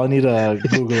seen this. I'll need to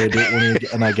Google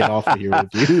it when I get off of here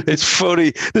with you. It's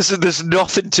funny. There's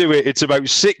nothing to it. It's about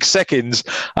 6 seconds,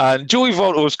 and Joey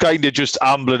Votto's kind of just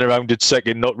ambling around at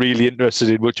second, not really interested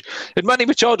in much. And Manny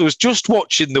Machado was just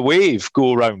watching the wave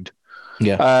go around.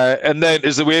 Yeah. And then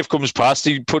as the wave comes past,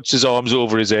 he puts his arms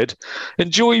over his head,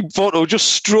 and Joey Votto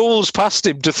just strolls past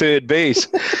him to third base.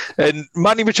 And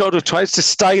Manny Machado tries to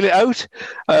style it out.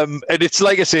 And it's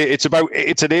like I say, it's an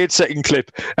 8-second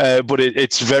clip, but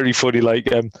it's very funny. Like,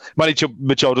 Manny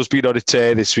Machado's been on a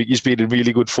tear this week. He's been in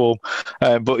really good form.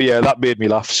 But yeah, that made me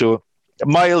laugh. So,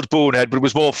 mild bonehead, but it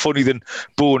was more funny than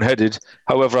boneheaded.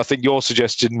 However, I think your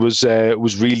suggestion was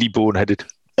really boneheaded.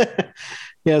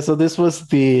 Yeah, so this was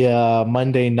the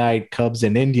Monday night Cubs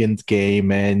and Indians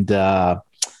game, and I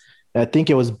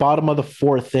think it was bottom of the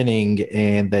 4th inning,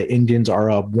 and the Indians are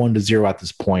up 1-0 at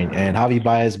this point. And Javi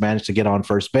Baez managed to get on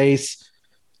first base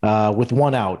with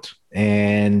 1 out,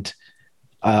 and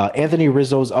Anthony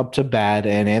Rizzo's up to bat,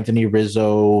 and Anthony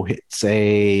Rizzo hits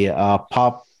a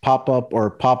pop up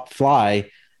or pop fly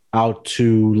out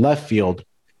to left field.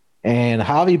 And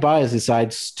Javi Baez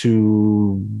decides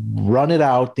to run it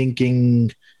out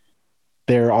thinking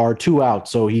there are 2 outs.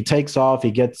 So he takes off,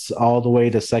 he gets all the way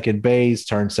to second base,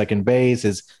 turns second base,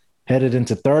 is headed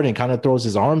into third and kind of throws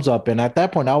his arms up. And at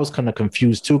that point, I was kind of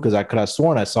confused too, because I could have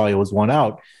sworn I saw it was 1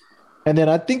 out. And then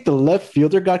I think the left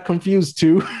fielder got confused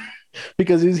too,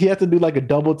 because he had to do like a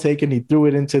double take, and he threw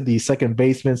it into the second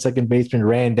baseman. Second baseman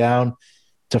ran down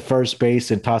to first base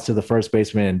and tossed to the first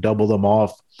baseman and doubled them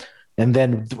off. And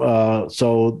then,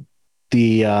 so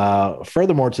the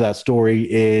furthermore to that story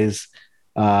is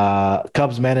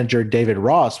Cubs manager David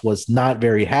Ross was not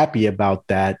very happy about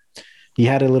that. He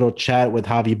had a little chat with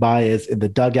Javi Baez in the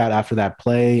dugout after that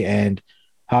play, and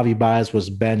Javi Baez was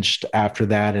benched after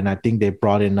that. And I think they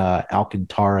brought in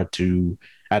Alcantara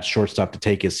at shortstop to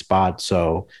take his spot.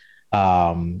 So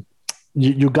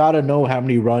you got to know how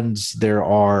many runs there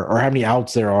are or how many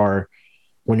outs there are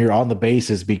when you're on the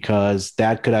bases, because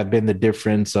that could have been the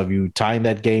difference of you tying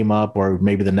that game up, or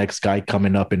maybe the next guy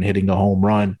coming up and hitting a home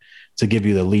run to give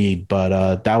you the lead.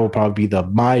 But that will probably be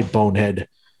my bonehead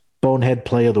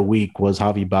play of the week was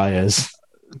Javi Baez.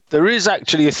 There is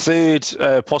actually a third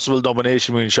possible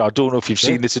nomination, Moonshot. I don't know if you've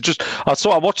seen this.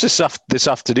 I watched this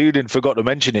afternoon and forgot to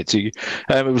mention it to you.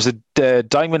 It was the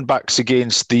Diamondbacks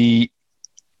against the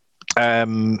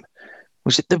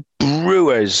was it the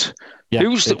Brewers? Yeah,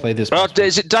 they played this.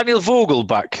 Is it Daniel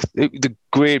Vogelbach, the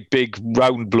great big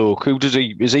round bloke? Who does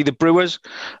he? Is he the Brewers?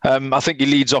 I think he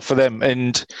leads off for them,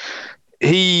 and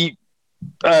the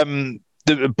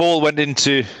ball went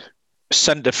into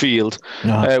centre field.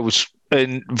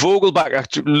 And Vogelbach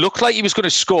actually looked like he was going to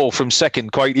score from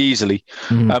second quite easily,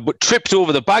 but tripped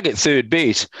over the bag at third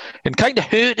base and kind of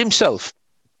hurt himself.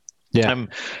 Yeah,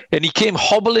 and he came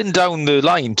hobbling down the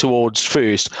line towards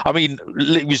first. I mean,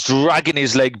 he was dragging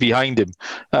his leg behind him.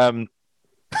 I'm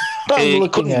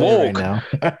looking at it right now.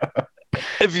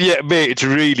 Yeah, mate, it's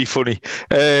really funny.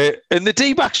 And the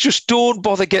D-backs just don't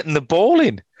bother getting the ball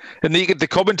in. And the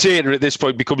commentator at this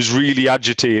point becomes really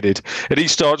agitated, and he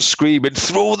starts screaming,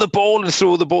 "Throw the ball and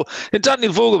throw the ball!" And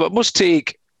Daniel Vogelbach must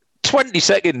take 20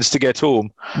 seconds to get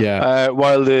home. Yeah,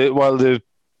 while the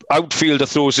outfielder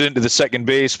throws it into the second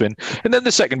baseman, and then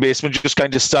the second baseman just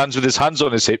kind of stands with his hands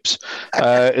on his hips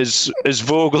as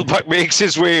Vogelbach makes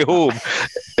his way home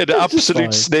at an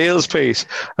absolute snail's pace.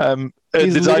 And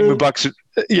the Diamondbacks,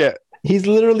 he's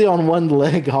literally on one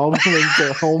leg hobbling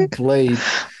to home plate.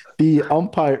 The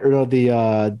umpire or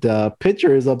the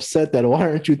pitcher is upset that why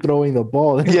aren't you throwing the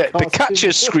ball? Yeah, the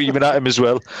catcher's screaming at him as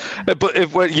well. But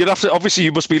you'd have to, obviously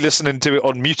you must be listening to it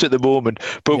on mute at the moment.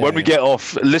 But when we get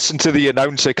off, listen to the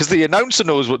announcer, because the announcer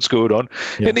knows what's going on,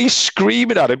 and he's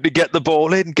screaming at him to get the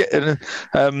ball in.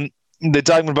 the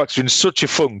Diamondbacks are in such a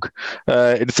funk,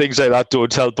 and things like that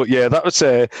don't help. But yeah, that's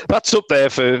up there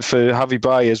for Javi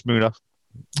Baez, Munaf.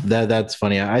 That's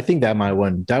funny. I think that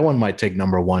one might take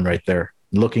number one right there.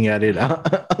 Looking at it,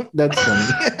 that's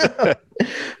funny.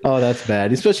 Oh, that's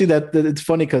bad. Especially that it's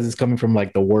funny because it's coming from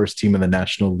like the worst team in the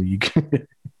National League.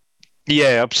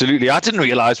 Yeah, absolutely. I didn't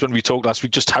realize when we talked last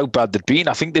week just how bad they'd been.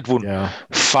 I think they'd won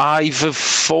 5 of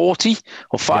 40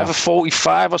 or 5 of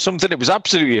 45 or something. It was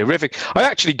absolutely horrific. I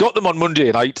actually got them on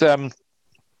Monday night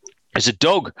as a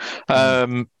dog.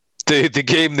 The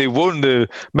game they won,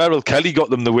 Merrill Kelly got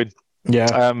them the win.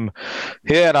 Yeah. And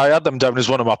I had them down as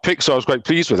one of my picks, so I was quite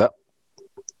pleased with that.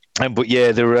 But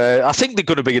yeah, they're. I think they're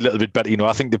going to be a little bit better.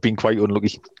 I think they've been quite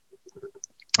unlucky.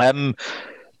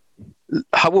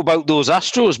 How about those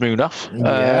Astros, Munaf?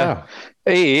 Yeah.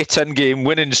 A 10-game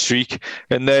winning streak,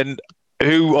 and then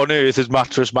who on earth is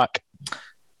Mattress Mac?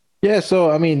 Yeah,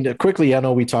 so I mean, quickly, I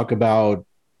know we've been talking about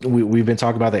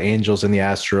the Angels and the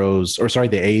Astros,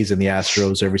 the A's and the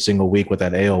Astros every single week with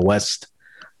that AL West.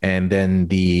 And then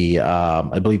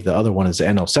I believe the other one is the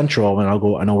NL Central. And I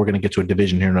know we're going to get to a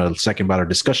division here in a second about our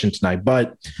discussion tonight.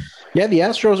 But yeah, the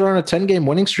Astros are on a 10-game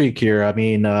winning streak here. I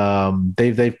mean,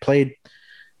 they've played.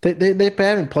 They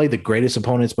haven't played the greatest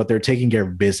opponents, but they're taking care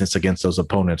of business against those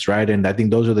opponents, right? And I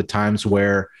think those are the times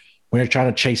where when you're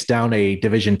trying to chase down a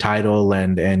division title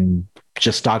and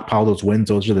just stockpile those wins,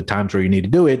 those are the times where you need to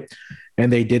do it.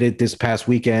 And they did it this past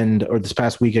week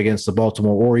against the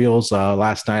Baltimore Orioles.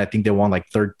 Last night, I think they won like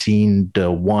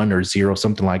 13-1 or 0,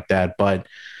 something like that. But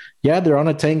yeah, they're on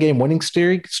a 10-game winning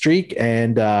streak.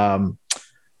 And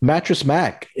Mattress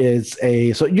Mac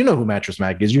so you know who Mattress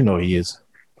Mac is. You know who he is.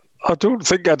 I don't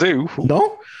think I do.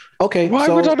 No? Okay. Why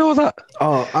would I know that?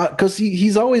 Because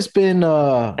he's always been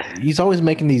he's always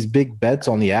making these big bets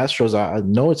on the Astros. I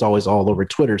know it's always all over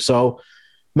Twitter. So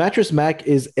Mattress Mac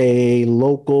is a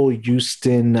local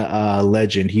Houston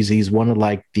legend. He's one of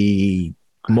like the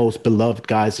most beloved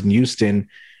guys in Houston,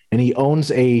 and he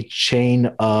owns a chain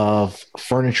of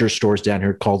furniture stores down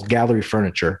here called Gallery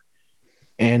Furniture.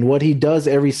 And what he does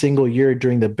every single year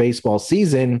during the baseball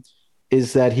season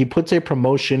is that he puts a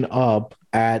promotion up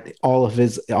at all of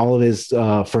his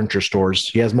furniture stores.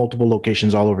 He has multiple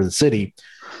locations all over the city.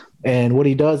 And what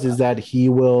he does is that he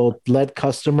will let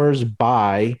customers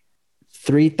buy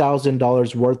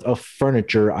 $3,000 worth of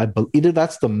furniture. Either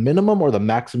that's the minimum or the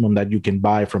maximum that you can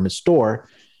buy from his store.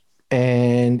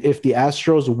 And if the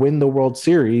Astros win the World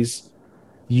Series,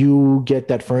 you get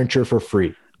that furniture for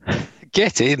free.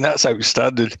 Get in. That's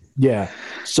outstanding. Yeah.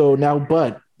 So now,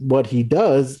 but what he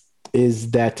does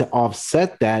is that to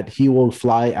offset that, he will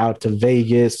fly out to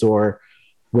Vegas or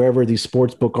wherever the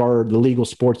sportsbook are, the legal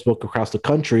sportsbook across the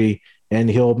country, and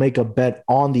he'll make a bet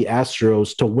on the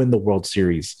Astros to win the World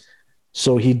Series.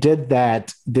 So he did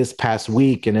that this past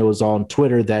week, and it was on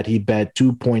Twitter that he bet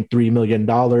 $2.3 million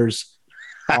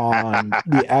on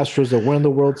the Astros to win the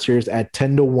World Series at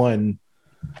 10-1,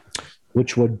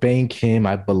 which would bank him,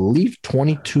 I believe,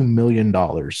 $22 million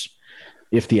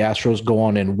if the Astros go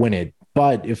on and win it.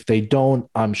 But if they don't,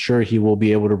 I'm sure he will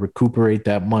be able to recuperate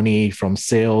that money from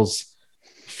sales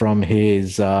from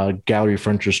his gallery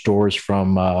furniture stores,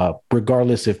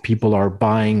 regardless if people are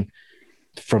buying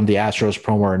from the Astros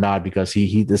promo or not, because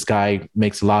this guy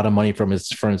makes a lot of money from his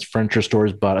furniture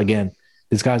stores. But again,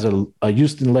 this guy's a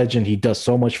Houston legend. He does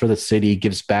so much for the city,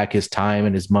 gives back his time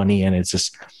and his money, and it's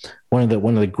just one of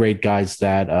the great guys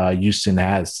that Houston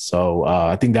has. So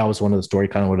I think that was one of the story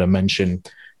kind of what I mentioned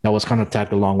that was kind of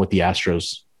tagged along with the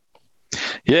Astros.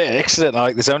 Yeah, excellent. I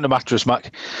like the sound of Mattress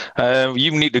Mac. You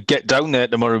need to get down there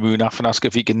tomorrow, Munaf, and ask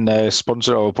if he can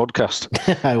sponsor our podcast.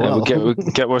 I will. We'll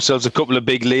get ourselves a couple of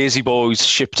big lazy boys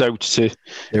shipped out to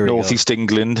Northeast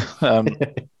England.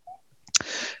 The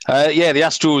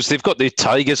Astros, they've got the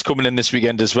Tigers coming in this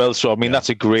weekend as well. So, I mean, that's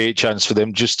a great chance for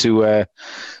them just to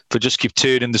keep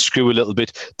turning the screw a little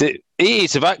bit. The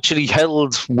A's have actually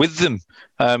held with them.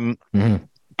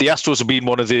 The Astros have been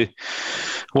one of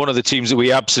the teams that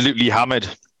we absolutely hammered.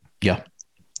 Yeah.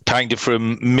 Kind of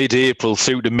from mid-April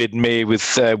through to mid-May,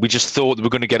 with we just thought we were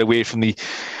going to get away from the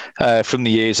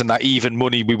A's, and that even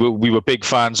money we were big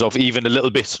fans of. Even a little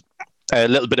bit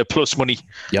of plus money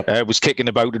was kicking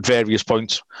about at various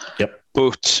points. Yep.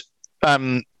 But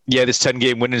this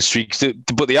 10-game winning streak,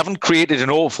 but they haven't created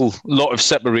an awful lot of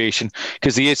separation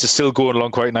because the A's are still going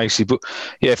along quite nicely. But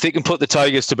yeah, if they can put the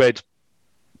Tigers to bed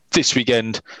this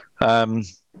weekend, then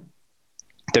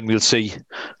we'll see.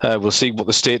 We'll see what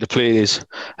the state of play is.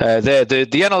 The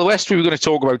NL West we were going to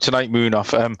talk about tonight,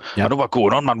 Munaf. I know what's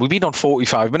going on, man. We've been on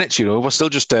 45 minutes. We're still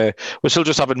just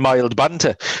having mild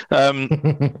banter.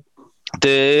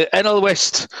 The NL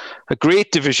West, a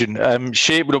great division,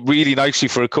 shaping up really nicely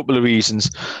for a couple of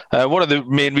reasons. One of the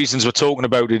main reasons we're talking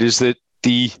about it is that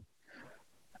the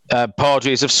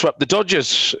Padres have swept the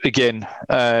Dodgers again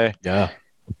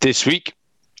this week,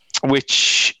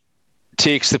 which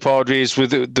takes the Padres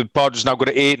with the Padres now got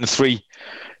an 8-3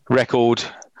 record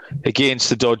against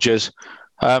the Dodgers.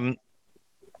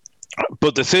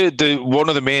 But one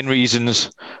of the main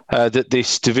reasons that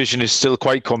this division is still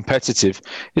quite competitive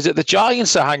is that the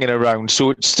Giants are hanging around.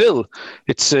 So it's still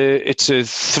a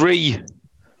 3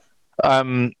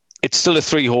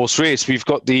 horse race. We've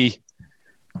got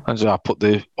I'll put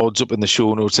the odds up in the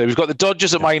show notes there. We've got the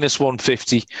Dodgers at minus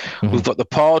 150. Mm-hmm. We've got the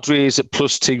Padres at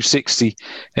plus 260,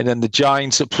 and then the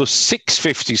Giants at plus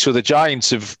 650. So the Giants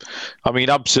have,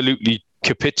 absolutely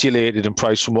capitulated in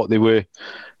price from what they were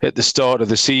at the start of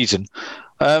the season.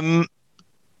 The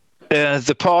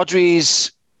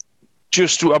Padres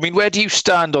where do you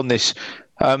stand on this?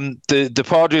 The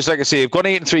Padres, like I say, have gone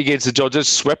 8-3 against the Dodgers,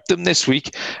 swept them this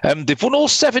week. They've won all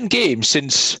 7 games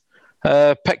since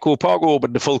Petco Park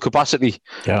opened to full capacity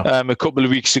a couple of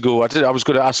weeks ago. I was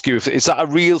going to ask you, is that a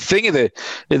real thing of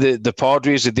the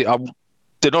Padres?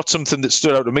 They're not something that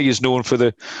stood out to me as known for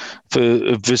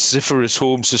vociferous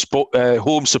home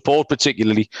support,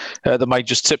 particularly that might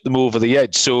just tip them over the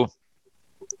edge. So,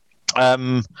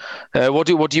 what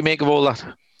do you make of all that?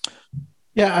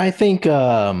 Yeah, I think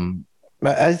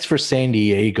as for San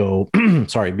Diego,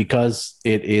 because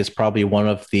it is probably one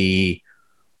of the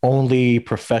only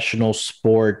professional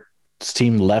sports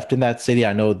team left in that city.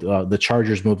 I know the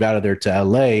Chargers moved out of there to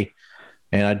LA.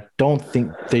 And I don't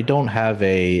think they don't have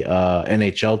a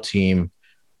NHL team,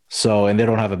 and they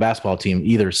don't have a basketball team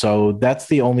either. So that's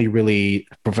the only really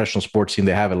professional sports team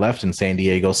they have left in San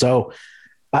Diego. So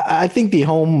I think the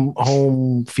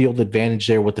home field advantage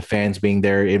there with the fans being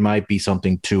there, it might be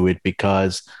something to it,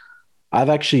 because I've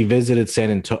actually visited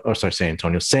San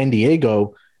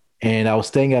Diego, and I was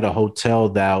staying at a hotel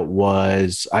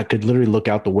that I could literally look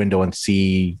out the window and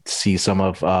see some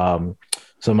of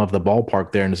the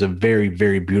ballpark there, and it's a very,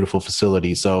 very beautiful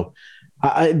facility. So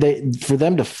for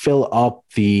them to fill up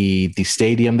the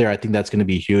stadium there, I think that's going to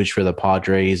be huge for the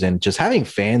Padres, and just having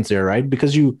fans there, right?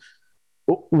 Because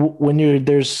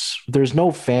there's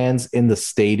no fans in the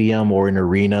stadium or in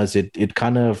arenas, it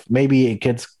kind of, maybe it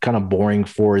gets kind of boring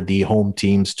for the home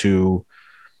teams to,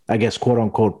 I guess, quote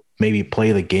unquote, maybe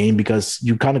play the game, because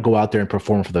you kind of go out there and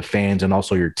perform for the fans and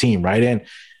also your team, right?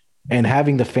 And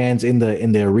having the fans in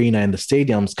the arena and the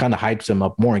stadiums kind of hypes them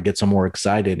up more and gets them more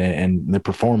excited, and they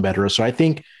perform better. So I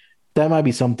think that might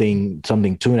be something to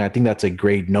it. And I think that's a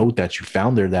great note that you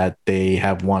found there, that they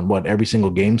have won every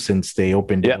single game since they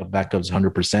opened back up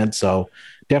 100%. So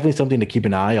definitely something to keep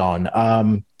an eye on.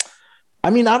 I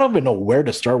don't even know where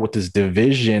to start with this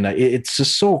division. It's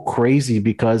just so crazy,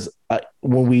 because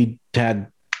when we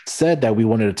had said that we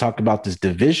wanted to talk about this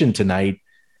division tonight,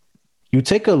 you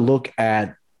take a look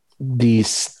at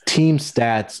these team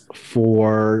stats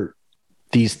for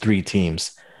these 3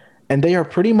 teams, and they are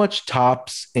pretty much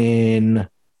tops in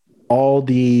all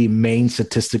the main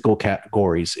statistical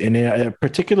categories, and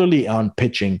particularly on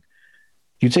pitching.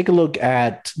 You take a look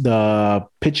at the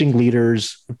pitching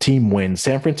leaders team wins.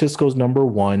 San Francisco's number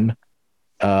 1.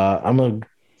 I'm going to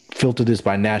filter this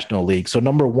by National League. So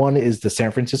number 1 is the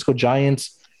San Francisco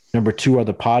Giants. Number 2 are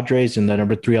the Padres, and the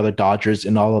number 3 are the Dodgers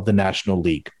in all of the National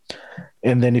League.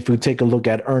 And then if we take a look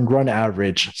at earned run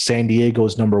average, San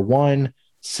Diego's number 1,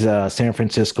 San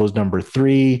Francisco's number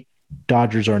 3,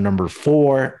 Dodgers are number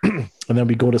 4. And then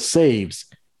we go to saves,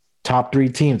 top 3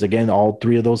 teams. Again, all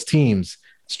 3 of those teams.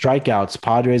 Strikeouts,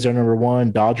 Padres are number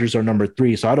 1, Dodgers are number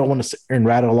 3. So I don't want to sit and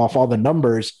rattle off all the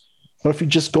numbers, but if you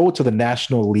just go to the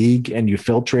National League and you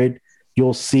filter it,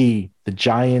 you'll see the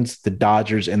Giants, the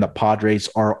Dodgers, and the Padres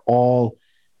are all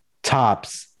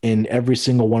tops in every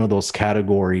single one of those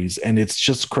categories. And it's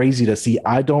just crazy to see.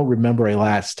 I don't remember a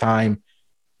last time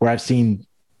where I've seen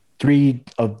 3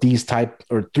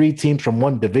 teams from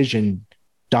one division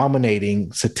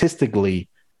dominating statistically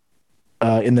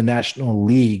in the National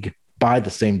League by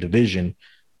the same division.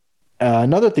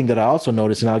 Another thing that I also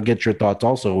noticed, and I'll get your thoughts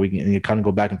also, we can kind of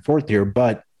go back and forth here,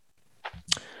 but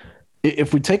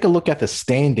if we take a look at the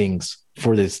standings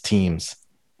for these teams,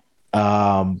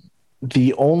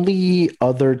 the only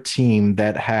other team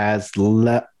that has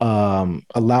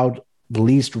allowed the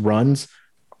least runs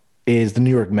is the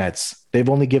New York Mets. They've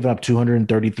only given up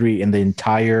 233 in the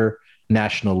entire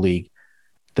National League.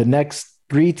 The next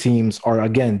 3 teams are,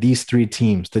 again, these 3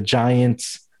 teams, the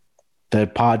Giants, the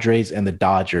Padres, and the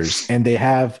Dodgers. And they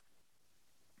have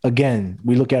again,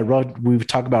 we look at run. We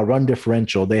talk about run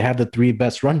differential. They have the three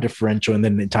best run differential in the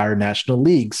entire National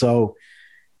League. So,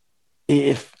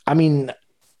 where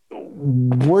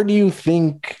do you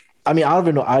think? I mean, I don't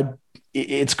even know.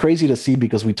 It's crazy to see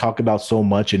because we talk about so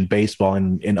much in baseball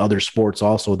and in other sports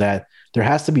also that there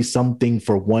has to be something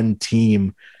for one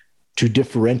team to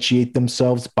differentiate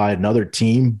themselves by another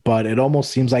team. But it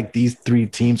almost seems like these three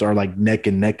teams are like neck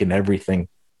and neck in everything.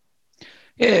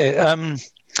 Yeah,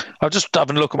 I'll just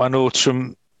having a look at my notes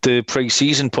from the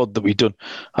pre-season pod that we've done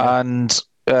and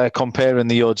comparing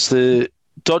the odds. The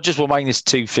Dodgers were minus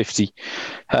 250,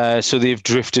 so they've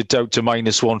drifted out to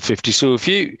minus 150. So if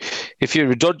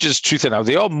you're a Dodgers truther now,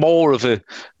 they are more of a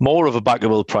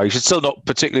backable price. It's still not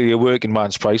particularly a working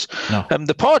man's price. No.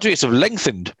 The Padres have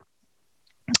lengthened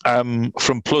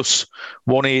from plus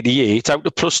 188 out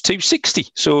to plus 260.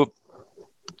 So,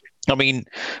 I mean,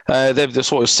 they're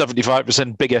sort of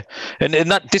 75% bigger. And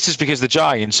that this is because the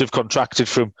Giants have contracted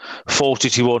from 40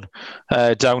 to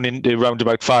 1 down into around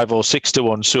about 5 or 6 to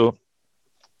 1. So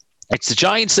it's the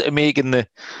Giants that are making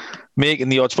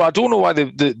the odds. But I don't know why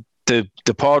the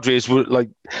Padres were like,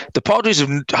 the Padres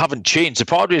haven't changed. The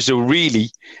Padres are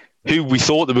really who we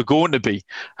thought they were going to be.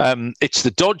 It's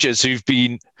the Dodgers who've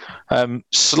been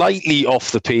slightly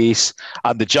off the pace,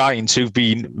 and the Giants who've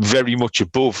been very much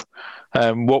above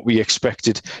what we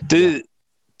expected. The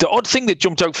odd thing that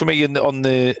jumped out for me on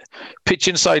the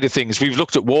pitching side of things, we've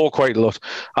looked at WAR quite a lot,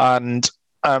 and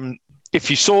if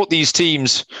you sort these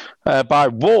teams by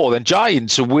WAR, then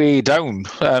Giants are way down.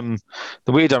 They're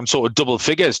way down sort of double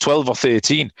figures, 12 or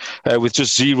 13, with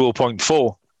just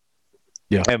 0.4.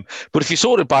 Yeah. But if you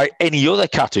sort it by any other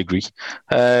category,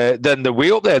 then they're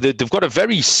way up there. They've got a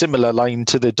very similar line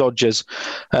to the Dodgers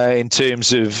in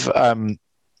terms of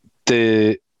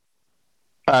the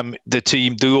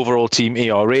overall team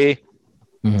ERA.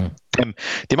 Mm-hmm.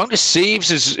 The amount of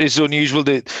saves is unusual.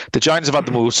 The Giants have had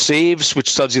the most saves,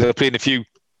 which tells you they're playing a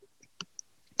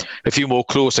few more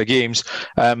closer games,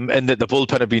 and that the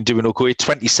bullpen have been doing okay.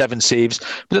 27 saves,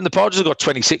 but then the Padres have got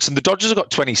 26, and the Dodgers have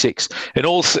got 26,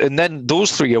 and then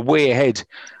those three are way ahead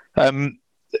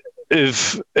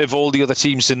of all the other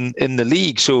teams in the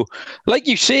league. So, like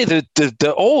you say,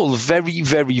 they're all very,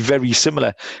 very, very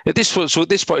similar at this point. So at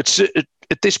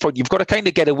this point, you've got to kind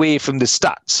of get away from the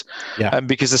stats,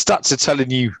 because the stats are telling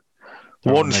you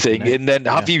one thing, and then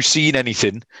have you seen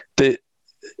anything that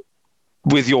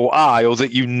with your eye or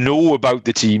that you know about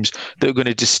the teams that are going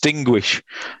to distinguish,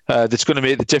 that's going to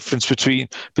make the difference between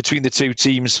the two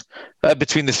teams,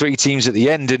 between the three teams at the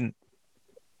end. And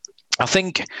I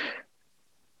think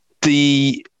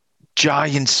the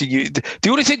Giants, the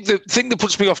only thing that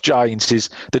puts me off Giants is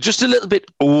they're just a little bit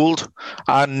old,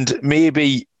 and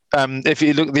maybe if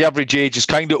you look at the average age is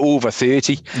kind of over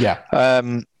 30.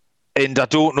 And I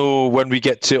don't know when we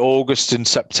get to August and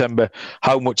September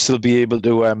how much they'll be able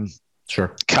to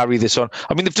carry this on.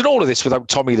 I mean, they've done all of this without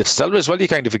Tommy La Stella as well. You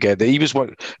kind of forget that he was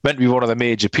meant to be one of the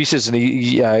major pieces, and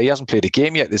he hasn't played a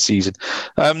game yet this season.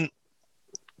 I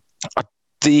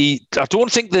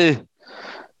don't think the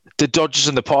Dodgers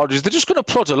and the Padres, they're just going to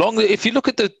plod along. If you look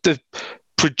at the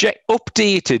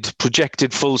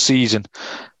projected full season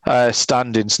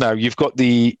standings now, you've got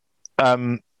the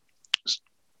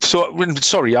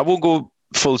sorry, I won't go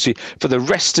full season. For the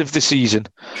rest of the season,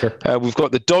 we've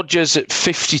got the Dodgers at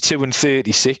 52 and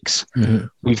 36. Mm-hmm.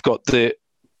 We've got the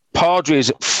Padres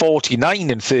at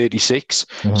 49 and 36,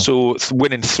 so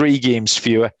winning 3 games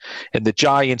fewer, and the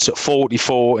Giants at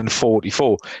 44 and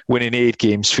 44, winning 8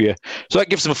 games fewer. So that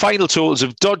gives them final totals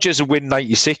of Dodgers win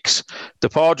 96, the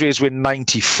Padres win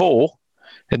 94,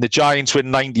 and the Giants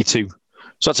win 92.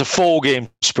 So that's a 4-game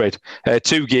spread,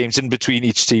 2 games in between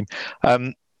each team.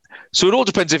 So it all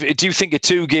depends. Do you think a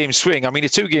 2-game swing? I mean, a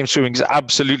 2-game swing is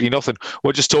absolutely nothing.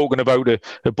 We're just talking about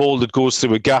a ball that goes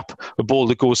through a gap, a ball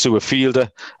that goes through a fielder,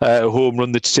 a home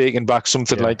run that's taken back,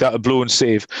 something like that, a blown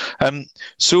save.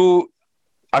 So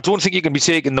I don't think you can be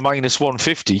taking the minus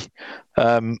 150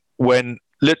 when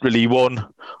literally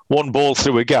one ball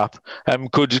through a gap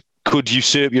could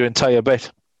usurp your entire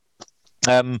bet.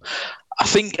 I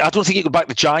don't think you can back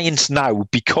the Giants now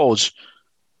because,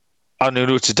 I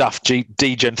know it's a daft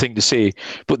DGen thing to say,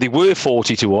 but they were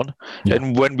 40 to 1. Yeah.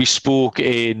 And when we spoke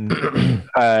in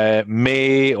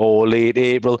May or late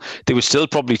April, they were still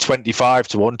probably 25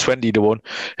 to 1, 20 to 1.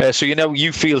 So,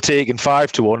 you feel taking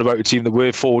 5 to 1 about a team that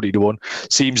were 40 to 1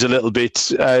 seems a little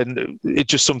bit,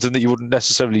 it's just something that you wouldn't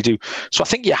necessarily do. So I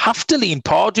think you have to lean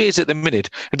Padres at the minute.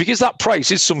 And because that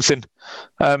price is something,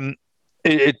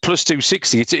 at plus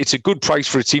 260, it's a good price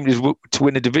for a team to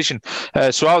win a division.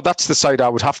 So that's the side I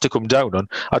would have to come down on.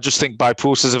 I just think by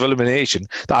process of elimination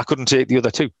that I couldn't take the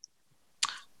other two.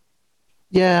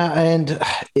 Yeah, and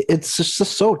it's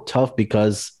just so tough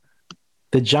because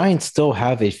the Giants still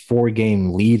have a 4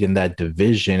 game lead in that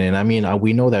division. And I mean,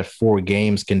 we know that 4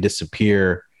 games can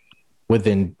disappear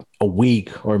within a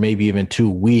week or maybe even 2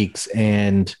 weeks.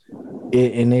 And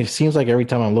it seems like every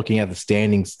time I'm looking at the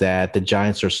standings that the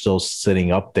Giants are still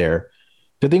sitting up there.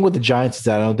 The thing with the Giants is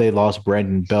that I know they lost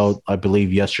Brandon Belt, I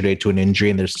believe, yesterday to an injury,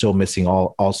 and they're still missing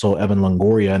also Evan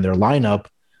Longoria in their lineup.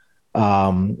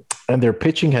 And their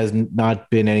pitching has not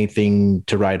been anything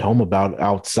to write home about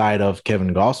outside of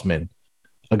Kevin Gossman,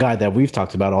 a guy that we've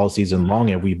talked about all season long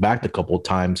and we've backed a couple of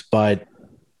times, but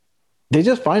they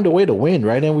just find a way to win,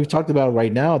 right? And we've talked about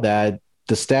right now that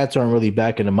the stats aren't really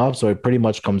backing them up, so it pretty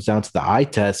much comes down to the eye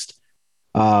test.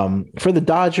 For the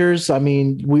Dodgers, I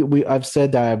mean, I've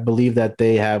said that I believe that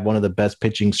they have one of the best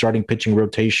starting pitching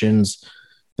rotations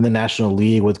in the National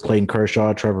League with Clayton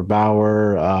Kershaw, Trevor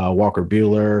Bauer, Walker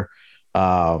Buehler,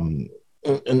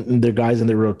 and the guys in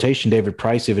the rotation, David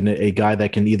Price, even a guy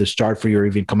that can either start for you or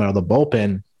even come out of the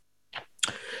bullpen.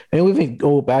 And we can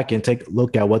go back and take a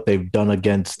look at what they've done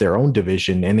against their own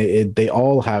division. And they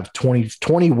all have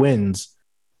 20 wins.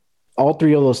 All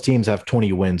three of those teams have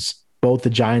 20 wins. Both the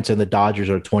Giants and the Dodgers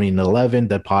are 20-11.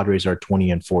 The Padres are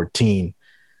 20-14.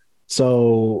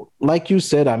 So, like you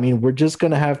said, I mean, we're just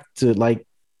going to have to, like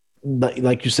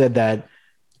you said, that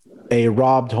a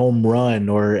robbed home run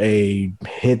or a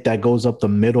hit that goes up the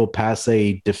middle past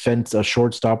a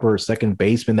shortstop or a second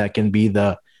baseman that can be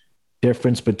the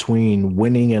difference between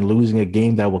winning and losing a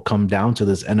game that will come down to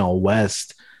this NL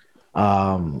West.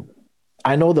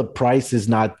 I know the price is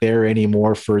not there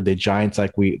anymore for the Giants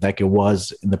like it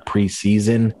was in the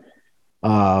preseason.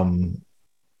 But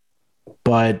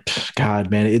God,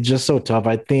 man, it's just so tough.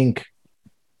 I think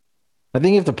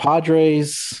if the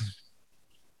Padres,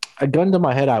 a gun to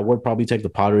my head, I would probably take the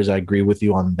Padres. I agree with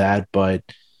you on that, but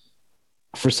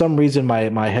for some reason,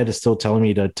 my head is still telling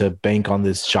me to bank on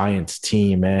this Giants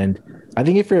team. And I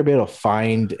think if you're able to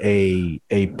find a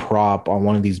prop on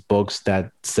one of these books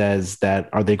that says that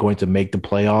are they going to make the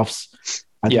playoffs,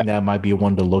 I think that might be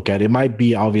one to look at. It might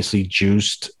be obviously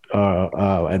juiced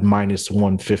at minus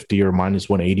 150 or minus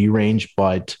 180 range,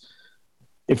 but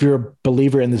if you're a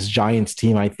believer in this Giants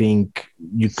team, I think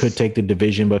you could take the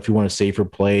division. But if you want a safer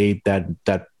play,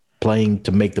 that playing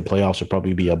to make the playoffs would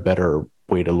probably be a better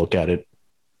way to look at it.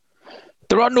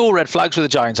 There are no red flags for the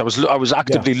Giants. I was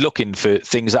actively looking for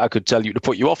things that I could tell you to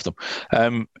put you off them,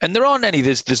 and there aren't any.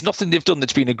 There's nothing they've done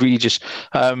that's been egregious.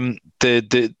 Everything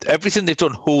they've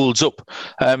done holds up.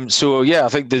 So yeah, I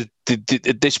think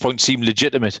at this point seem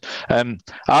legitimate.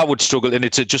 I would struggle, and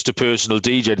it's just a personal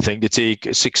DJ thing to take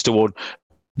 6-1.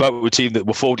 But a team that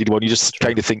were 40-1, you just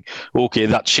kind of think, okay,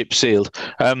 that ship sailed.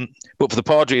 But for the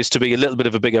Padres to be a little bit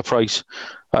of a bigger price.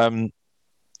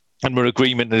 And we're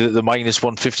agreement that the minus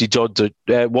 150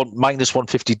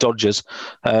 Dodgers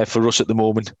for us at the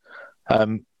moment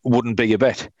wouldn't be a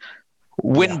bet.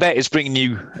 WinBet is bringing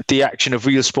you the action of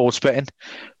real sports betting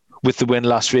with the Wynn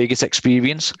Las Vegas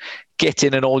experience. Get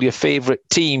in on all your favourite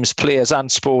teams, players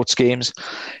and sports games.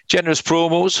 Generous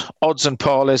promos, odds and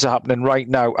parlays are happening right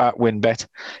now at WinBet.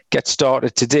 Get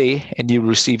started today and you'll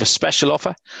receive a special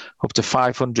offer up to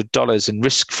 $500 in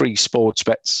risk-free sports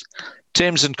bets.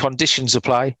 Terms and conditions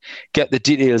apply. Get the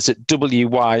details at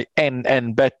wynnbet.com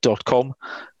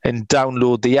and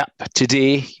download the app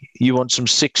today. You want some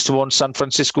 6-1 San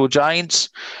Francisco Giants?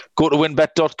 Go to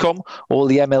wynnbet.com. All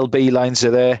the MLB lines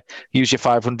are there. Use your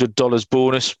 $500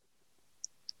 bonus.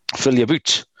 Fill your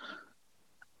boots.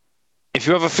 If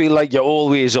you ever feel like you're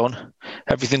always on,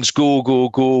 everything's go, go,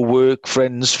 go, work,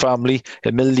 friends, family,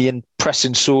 a million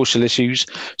pressing social issues,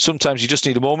 sometimes you just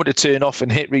need a moment to turn off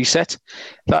and hit reset.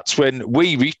 That's when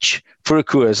we reach for a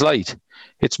Coors Light.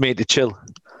 It's made to chill.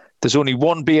 There's only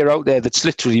one beer out there that's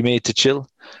literally made to chill.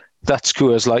 That's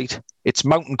Coors Light. It's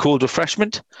mountain cold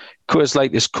refreshment. Coors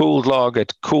Light is cold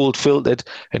lagered, cold filtered,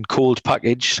 and cold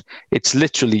packaged. It's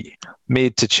literally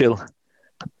made to chill.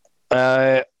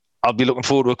 I'll be looking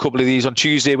forward to a couple of these on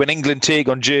Tuesday when England take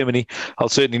on Germany. I'll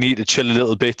certainly need to chill a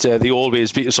little bit. They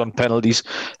always beat us on penalties,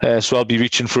 so I'll be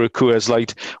reaching for a Coors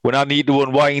Light. When I need to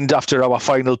unwind after our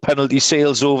final penalty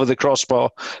sails over the crossbar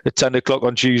at 10 o'clock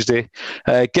on Tuesday,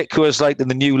 get Coors Light in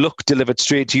the new look delivered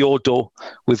straight to your door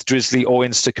with Drizzly or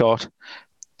Instacart.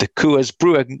 The Coors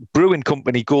Brewing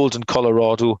Company, Golden,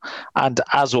 Colorado, and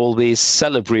as always,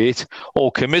 celebrate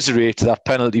or commiserate that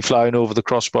penalty flying over the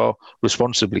crossbar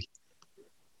responsibly.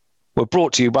 We're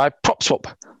brought to you by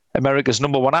PropSwap, America's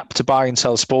 #1 app to buy and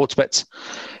sell sports bets.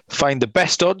 Find the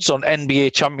best odds on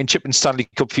NBA Championship and Stanley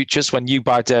Cup futures when you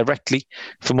buy directly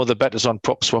from other bettors on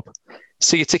PropSwap.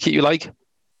 See a ticket you like,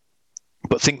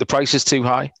 but think the price is too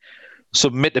high?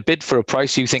 Submit a bid for a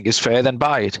price you think is fair, then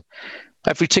buy it.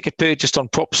 Every ticket purchased on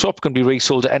PropSwap can be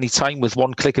resold at any time with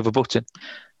one click of a button.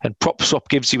 And PropSwap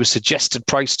gives you a suggested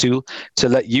price tool to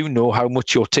let you know how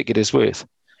much your ticket is worth.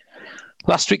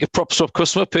 Last week, a PropSwap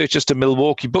customer purchased a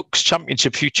Milwaukee Bucks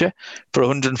championship future for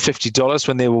 $150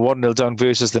 when they were 1-0 down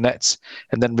versus the Nets,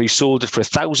 and then resold it for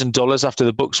 $1,000 after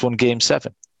the Bucks won Game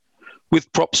 7.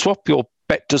 With PropSwap, your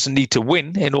bet doesn't need to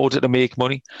win in order to make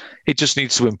money. It just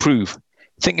needs to improve.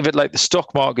 Think of it like the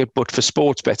stock market, but for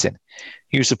sports betting.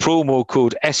 Use the promo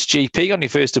code SGP on your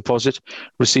first deposit.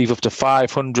 Receive up to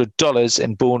 $500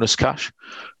 in bonus cash.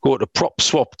 Go to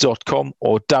PropSwap.com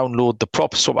or download the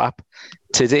PropSwap app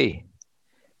today.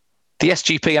 The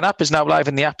SGPN app is now live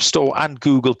in the App Store and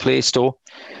Google Play Store.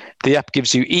 The app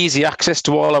gives you easy access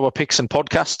to all our picks and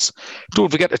podcasts.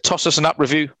 Don't forget to toss us an app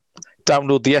review.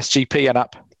 Download the SGPN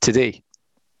app today.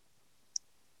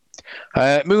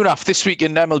 Munaf, this week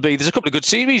in MLB, there's a couple of good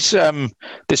series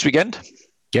this weekend.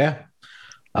 Yeah.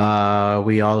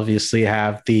 We obviously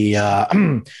have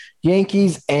the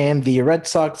Yankees and the Red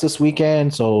Sox this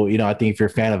weekend. So, I think if you're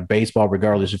a fan of baseball,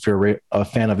 regardless if you're a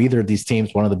fan of either of these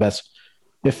teams, one of the best,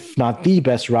 if not the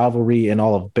best rivalry in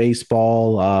all of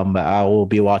baseball. I will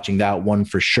be watching that one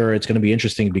for sure. It's going to be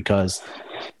interesting because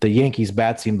the Yankees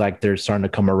bat seem like they're starting to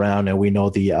come around, and we know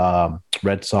the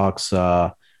Red Sox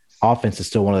offense is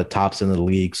still one of the tops in the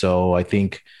league. So I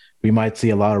think we might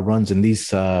see a lot of runs in this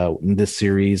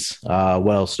series.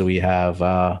 What else do we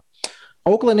have?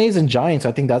 Oakland A's and Giants.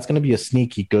 I think that's going to be a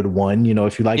sneaky good one.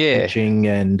 If you like pitching,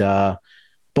 and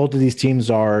both of these teams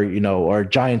are, or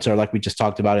Giants are, like we just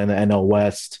talked about, in the NL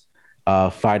West,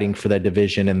 fighting for that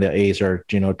division, and the A's are,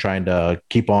 trying to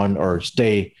keep on or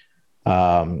stay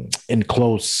in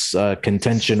close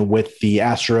contention with the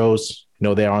Astros.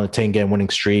 They are on a 10-game winning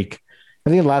streak. I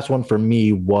think the last one for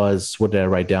me was, what did I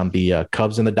write down? The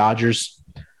Cubs and the Dodgers.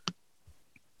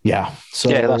 Yeah. So,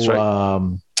 yeah, that's right.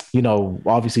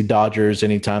 Obviously Dodgers,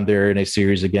 anytime they're in a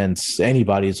series against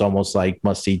anybody, it's almost like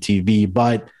must-see TV.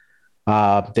 But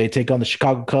they take on the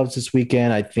Chicago Cubs this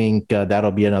weekend. I think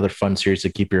that'll be another fun series to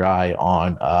keep your eye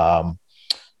on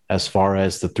as far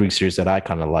as the three series that I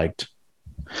kind of liked.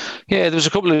 Yeah, there was a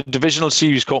couple of divisional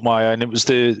series caught my eye, and it was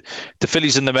the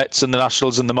Phillies and the Mets and the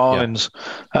Nationals and the Marlins,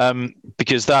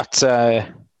 because that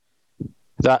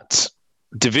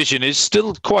division is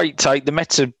still quite tight. The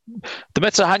Mets are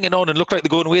hanging on and look like they're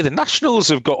going away. The Nationals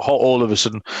have got hot all of a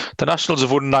sudden. The Nationals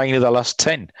have won 9 of their last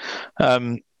 10.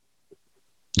 And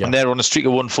they're on a streak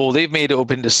of 1-4. They've made it up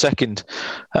into second.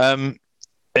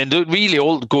 And really,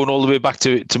 going all the way back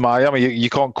to Miami, you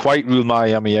can't quite rule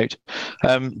Miami out.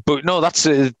 But no, that's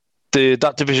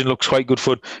that division looks quite good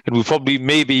fun. And we'll probably,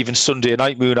 maybe even Sunday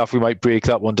night, Munaf, we might break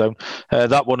that one down.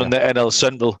 That one and the NL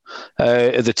Central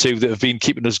are the two that have been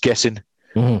keeping us guessing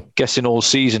all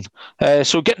season.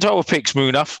 So getting to our picks,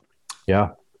 Munaf.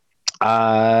 Yeah.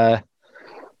 Right,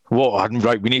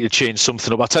 we need to change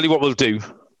something up. I'll tell you what we'll do.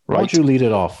 Right. Why don't you lead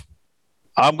it off?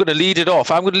 I'm going to lead it off.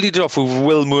 With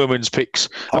Will Moorman's picks.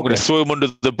 I'm going to throw him under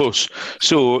the bus.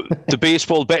 So the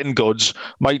baseball betting gods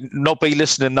might not be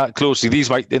listening that closely.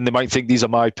 They might think these are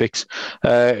my picks.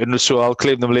 And so I'll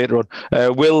claim them later on.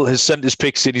 Will has sent his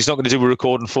picks in. He's not going to do a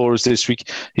recording for us this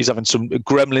week. He's having some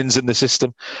gremlins in the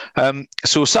system.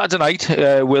 So Saturday night,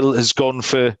 Will has gone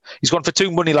for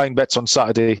 2 money line bets on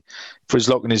Saturday for his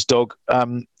lock and his dog.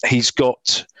 He's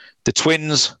got the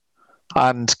Twins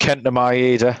and Kenta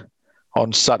Maeda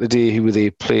on Saturday. Who were they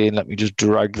playing? Let me just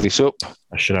drag this up.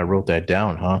 I should have wrote that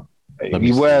down, huh?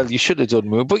 Well, you should have done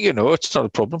more, but it's not a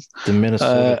problem. The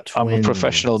Minnesota Twins. I'm a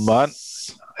professional man.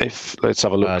 Let's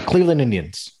have a look. Cleveland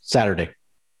Indians, Saturday.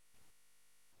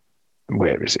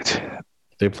 Where is it?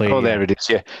 They play. Oh, there it is.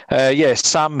 Yeah.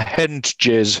 Sam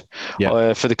Hentges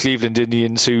for the Cleveland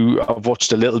Indians, who I've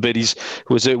watched a little bit. He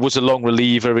was a long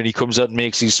reliever, and he comes out and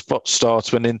makes his spot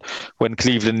starts when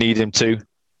Cleveland need him to.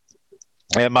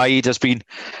 Maeda's been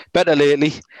better lately.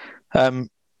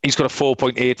 He's got a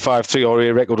 4.853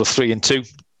 RA record of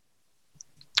 3-2.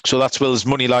 So that's Will's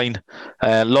money line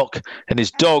lock. And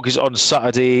his dog is on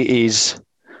Saturday is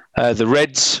the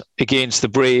Reds against the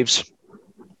Braves.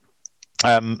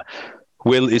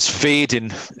 Will is fading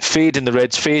the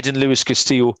Reds, fading Luis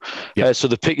Castillo. So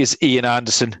the pick is Ian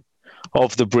Anderson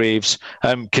of the Braves.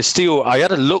 Castillo, I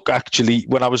had a look actually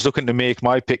when I was looking to make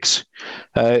my picks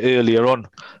earlier on.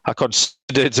 I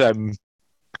considered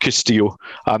Castillo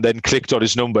and then clicked on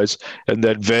his numbers and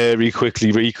then very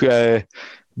quickly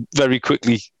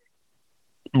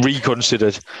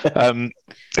reconsidered. I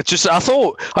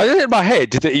thought, I had in my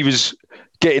head that he was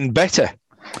getting better.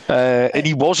 And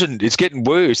he wasn't. It's getting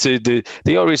worse. The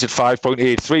ERA is at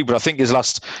 5.83, but I think his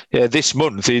last this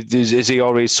month his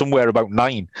ERA is somewhere about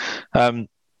 9.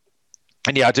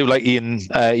 And yeah, I do like Ian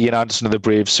Anderson of the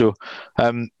Braves. So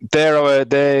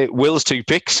they're Will's 2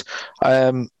 picks.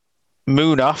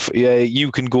 Munaf,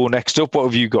 you can go next up. What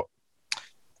have you got?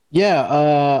 Yeah,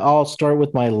 I'll start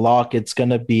with my lock. It's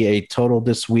going to be a total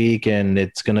this week, and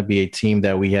it's going to be a team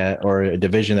that we had, or a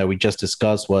division that we just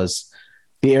discussed, was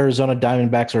the Arizona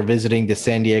Diamondbacks are visiting the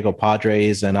San Diego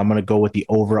Padres, and I'm going to go with the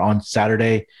over on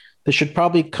Saturday. This should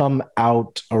probably come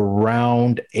out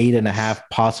around 8.5,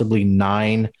 possibly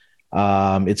 9.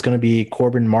 It's going to be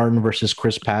Corbin Martin versus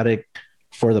Chris Paddack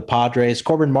for the Padres.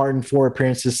 Corbin Martin, 4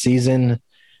 appearances this season.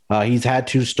 He's had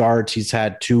 2 starts. He's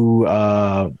had 2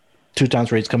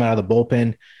 times where he's come out of the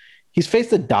bullpen. He's faced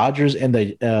the Dodgers and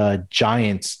the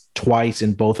Giants twice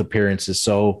in both appearances.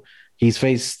 So he's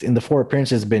faced in the 4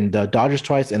 appearances been the Dodgers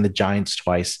twice and the Giants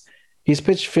twice. He's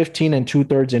pitched 15 and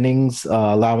 2/3 innings,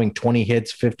 allowing 20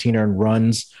 hits, 15 earned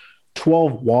runs,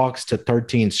 12 walks to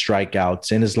 13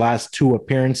 strikeouts. In his last 2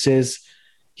 appearances,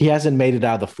 he hasn't made it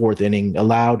out of the 4th inning,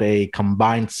 allowed a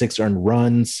combined 6 earned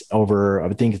runs over, I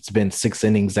think it's been 6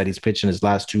 innings that he's pitched in his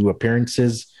last 2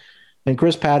 appearances. And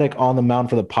Chris Paddack on the mound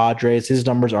for the Padres, his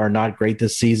numbers are not great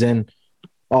this season.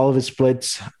 All of his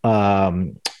splits,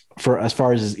 for as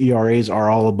far as his ERAs,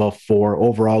 are all above 4.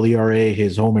 Overall ERA,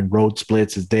 his home and road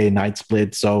splits, his day and night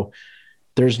splits. So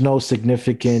there's no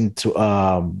significant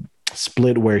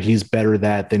split where he's better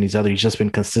than he's other. He's just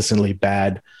been consistently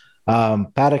bad.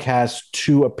 Paddack has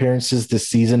 2 appearances this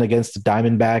season against the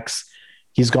Diamondbacks.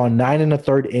 He's gone 9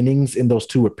 1/3 innings in those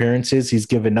 2 appearances. He's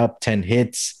given up 10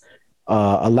 hits.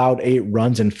 Allowed 8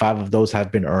 runs, and 5 of those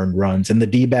have been earned runs. And the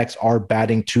D-backs are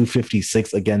batting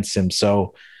 .256 against him.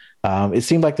 So it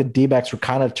seemed like the D-backs were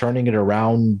kind of turning it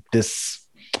around this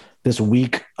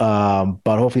week, but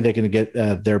hopefully they can get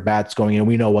their bats going. And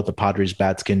we know what the Padres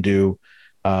bats can do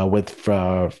with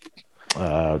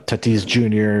Tatis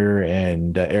Jr.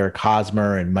 and Eric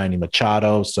Hosmer and Manny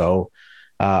Machado. So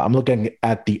I'm looking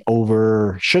at the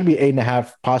over. Should be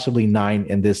 8.5, possibly 9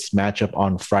 in this matchup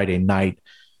on Friday night.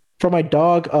 For my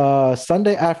dog,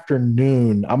 Sunday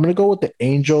afternoon, I'm going to go with the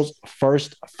Angels'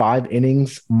 first 5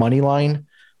 innings money line.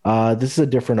 This is a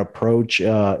different approach.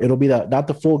 It'll be not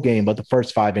the full game, but the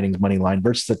first 5 innings money line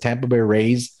versus the Tampa Bay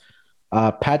Rays.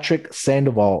 Patrick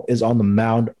Sandoval is on the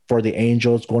mound for the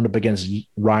Angels, going up against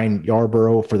Ryan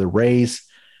Yarbrough for the Rays.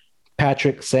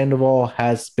 Patrick Sandoval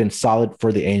has been solid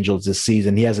for the Angels this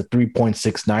season. He has a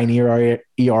 3.69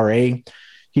 ERA.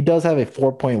 He does have a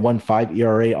 4.15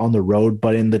 ERA on the road,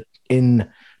 but in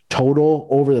total,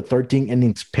 over the 13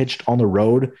 innings pitched on the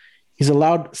road, he's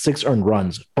allowed 6 earned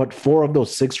runs, but 4 of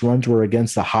those 6 runs were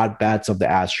against the hot bats of the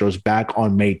Astros back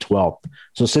on May 12th.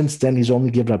 So since then, he's only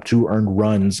given up 2 earned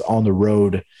runs on the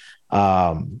road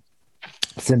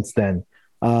since then.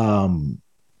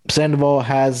 Sandoval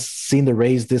has seen the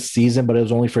Rays this season, but it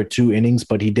was only for 2 innings,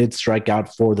 but he did strike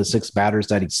out for the 6 batters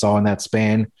that he saw in that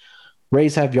span.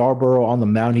 Rays have Yarbrough on the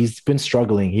mound. He's been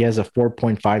struggling. He has a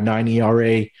 4.59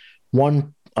 ERA,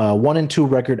 1-2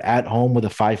 record at home with a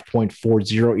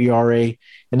 5.40 ERA.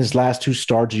 In his last 2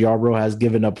 starts, Yarbrough has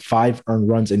given up 5 earned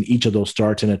runs in each of those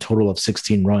starts in a total of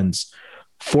 16 runs,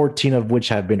 14 of which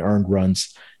have been earned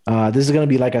runs. This is going to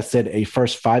be, like I said, a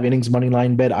first 5 innings money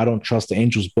line bet. I don't trust the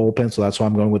Angels bullpen, so that's why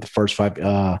I'm going with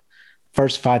the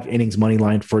first five innings money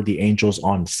line for the Angels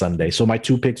on Sunday. So my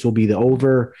 2 picks will be the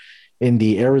over in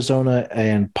the Arizona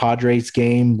and Padres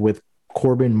game with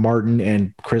Corbin Martin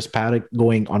and Chris Paddack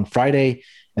going on Friday.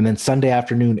 And then Sunday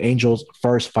afternoon, Angels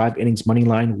first 5 innings money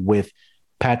line with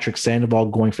Patrick Sandoval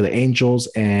going for the Angels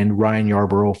and Ryan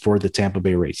Yarbrough for the Tampa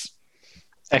Bay Rays.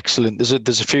 Excellent.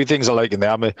 There's a few things I like in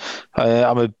there. I'm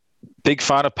a big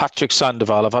fan of Patrick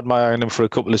Sandoval. I've had my eye on him for a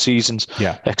couple of seasons.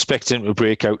 Yeah, expecting him to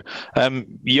break out.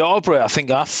 Yarbrough, I think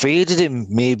I faded him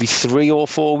maybe 3 or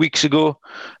 4 weeks ago,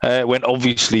 when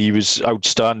obviously he was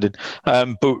outstanding.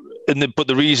 But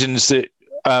the reasons that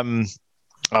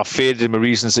I faded him are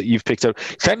reasons that you've picked out.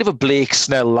 Kind of a Blake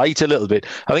Snell light a little bit.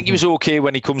 I think he was okay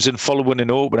when he comes in following an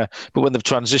opener, but when they've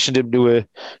transitioned him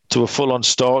to a full-on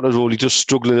starter role, he does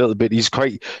struggle a little bit. He's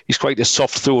quite a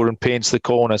soft thrower and paints the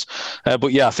corners.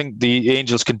 But yeah, I think the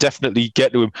Angels can definitely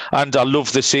get to him. And I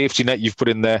love the safety net you've put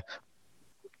in there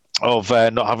of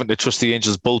not having to trust the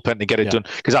Angels bullpen to get it done,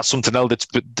 because that's something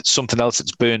else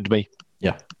that's burned me.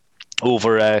 Yeah,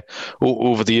 over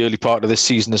the early part of this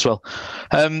season as well.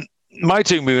 My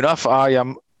 2, Munaf, I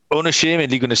am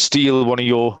unashamedly going to steal one of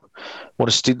your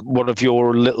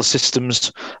little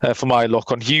systems for my lock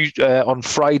on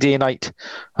Friday night.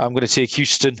 I'm going to take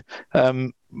Houston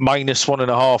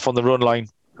 -1.5 on the run line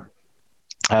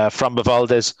Framber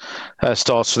Valdez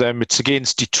starts for them. It's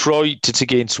against Detroit. It's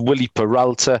against Willie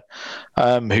Peralta,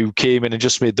 who came in and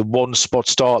just made the one spot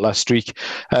start last week.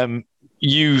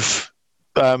 You've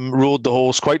rode the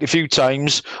horse quite a few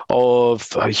times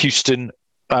of Houston.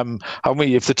 How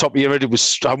many, if the top of your head, it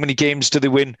was how many games did they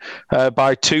win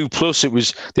by 2+? It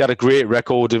was, they had a great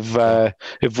record of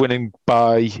winning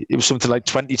by, it was something like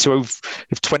 22 of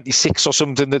 26 or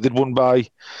something that they'd won by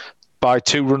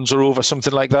 2 runs or over,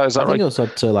 something like that. Is that right? I think it was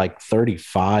up to like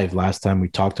 35 last time we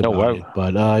talked about it.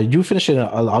 But you finish it.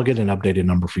 I'll get an updated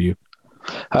number for you.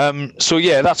 So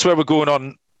yeah, that's where we're going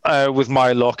on with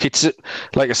my lock. It's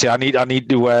like I say, I need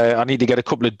to get a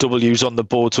couple of W's on the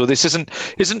board. So this isn't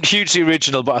hugely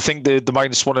original, but I think the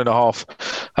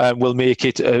 -1.5 will make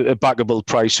it a backable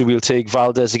price. So we'll take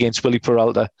Valdez against Willie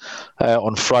Peralta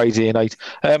on Friday night.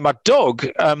 My dog,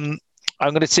 I'm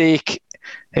going to take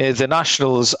the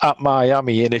Nationals at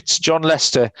Miami, and it's John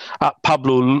Lester at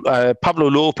Pablo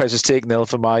Lopez has taken the L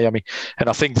for Miami, and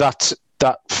I think that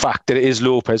fact that it is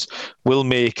Lopez will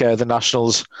make the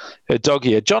Nationals a dog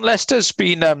here. John Lester's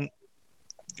been, in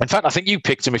fact, I think you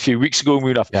picked him a few weeks ago,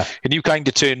 Munaf, and you kind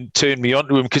of turned me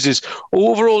onto him because his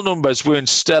overall numbers weren't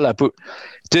stellar, but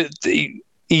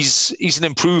he's an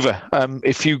improver.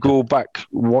 If you go back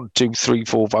 1, 2, 3,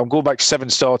 4, 5, I'm going back 7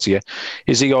 starts here.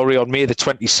 His ERA on May the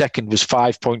 22nd was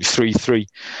 5.33.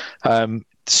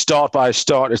 Start by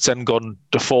start, it's then gone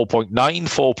to 4.9,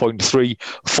 4.3,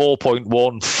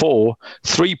 4.14,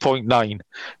 3.9.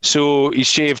 So he's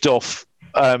shaved off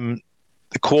a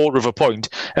quarter of a point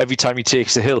every time he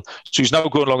takes the hill. So he's now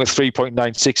going along at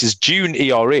 3.96. His June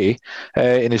ERA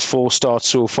in his 4 starts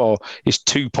so far is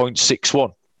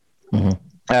 2.61.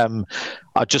 Mm-hmm.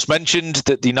 I just mentioned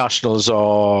that the Nationals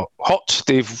are hot.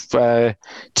 They've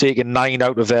taken 9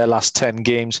 out of their last 10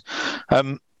 games.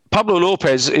 Pablo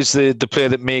Lopez is the player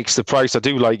that makes the price. I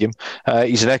do like him.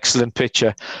 He's an excellent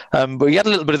pitcher. But he had a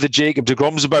little bit of the Jacob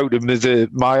deGroms about him. The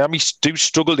Miami do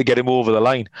struggle to get him over the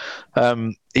line.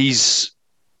 He's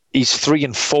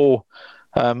 3-4,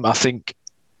 I think.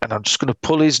 And I'm just going to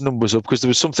pull his numbers up because there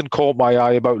was something caught my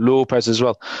eye about Lopez as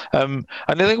well. And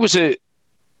I think it was here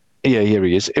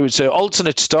he is. It was an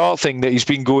alternate start thing that he's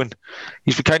been kind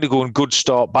of going good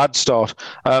start, bad start.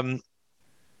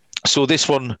 So this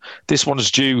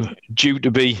one's due to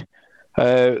be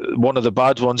one of the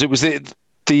bad ones. It was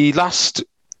the last.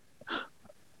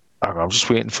 I'm just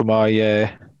waiting for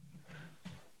my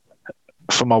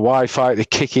Wi-Fi to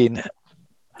kick in.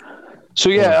 So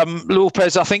yeah,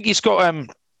 Lopez. I think he's got.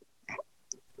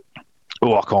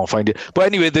 I can't find it. But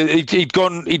anyway, he'd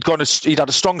had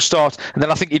a strong start, and then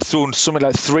I think he'd thrown something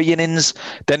like 3 innings.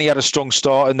 Then he had a strong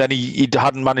start, and then he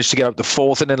hadn't managed to get out the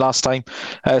 4th inning last time.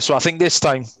 So I think this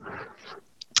time,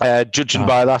 judging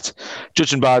by that,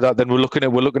 then we're looking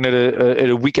at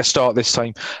a weaker start this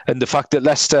time. And the fact that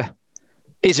Leicester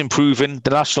is improving, the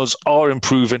Nationals are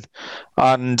improving,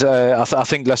 and I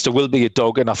think Leicester will be a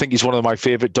dog, and I think he's one of my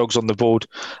favourite dogs on the board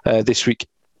this week.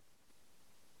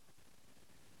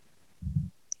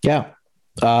 Yeah.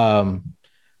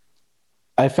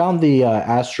 I found the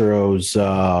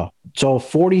Astros, so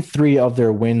 43 of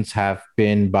their wins have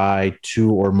been by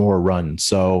 2 or more runs.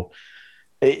 So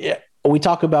we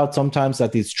talk about sometimes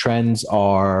that these trends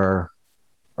are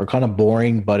kind of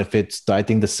boring, but I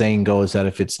think the saying goes that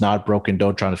if it's not broken,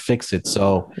 don't try to fix it.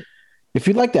 So if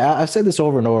you like I've said this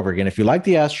over and over again, if you like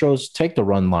the Astros, take the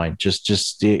run line.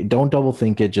 Just don't double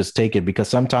think it, just take it,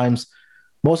 because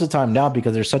most of the time now,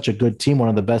 because they're such a good team, one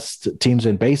of the best teams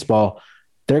in baseball,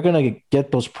 they're going to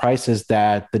get those prices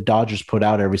that the Dodgers put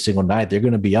out every single night. They're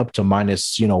going to be up to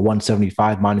minus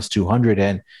 175, minus 200,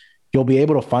 and you'll be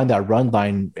able to find that run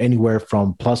line anywhere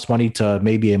from plus money to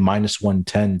maybe a minus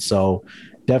 110. So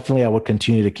definitely I would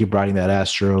continue to keep riding that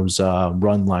Astros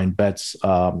run line bets,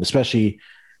 especially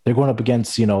they're going up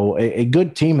against, a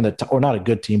good team or not a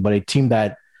good team, but a team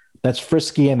that's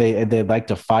frisky and they like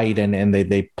to fight and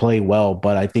they play well,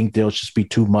 but I think they'll just be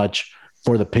too much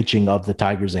for the pitching of the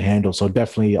Tigers to handle. So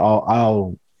definitely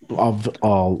I'll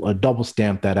double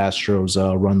stamp that Astros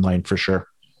run line for sure.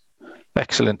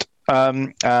 Excellent.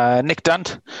 Nick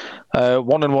Dant,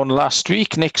 1-1 last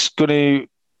week.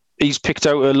 He's picked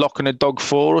out a lock and a dog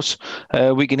for us.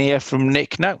 We can hear from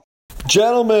Nick now.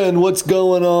 Gentlemen, what's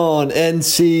going on?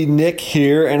 NC Nick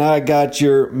here, and I got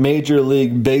your Major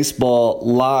League Baseball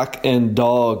lock and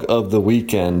dog of the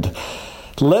weekend.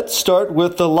 Let's start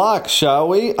with the lock, shall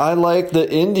we? I like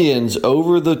the Indians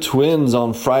over the Twins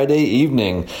on Friday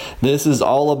evening. This is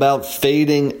all about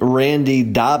fading Randy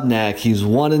Dobnak. He's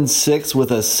 1-6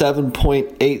 with a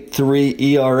 7.83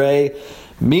 ERA.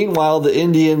 Meanwhile, the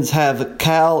Indians have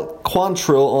Cal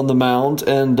Quantrill on the mound,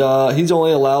 and he's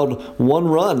only allowed 1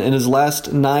 run in his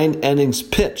last 9 innings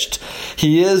pitched.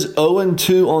 He is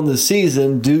 0-2 on the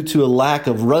season due to a lack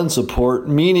of run support,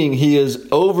 meaning he is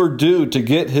overdue to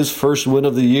get his first win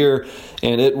of the year,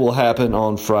 and it will happen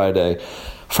on Friday.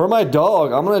 For my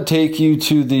dog, I'm going to take you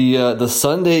to the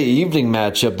Sunday evening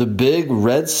matchup, the big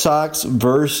Red Sox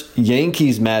versus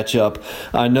Yankees matchup.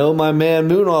 I know my man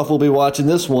Moonoff will be watching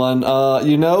this one.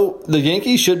 The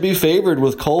Yankees should be favored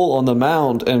with Cole on the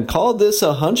mound and called this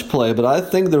a hunch play, but I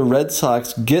think the Red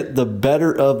Sox get the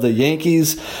better of the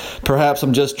Yankees. Perhaps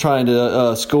I'm just trying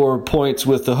to score points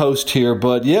with the host here,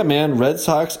 but yeah, man, Red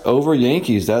Sox over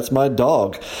Yankees. That's my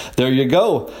dog. There you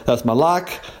go. That's my lock.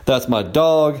 That's my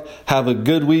dog. Have a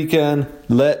good weekend.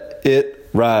 Let it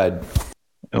ride.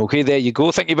 Okay, there you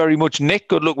go. Thank you very much, Nick.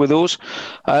 Good luck with those.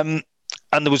 And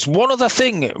there was one other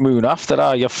thing, Moonaf, that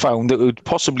I have found that would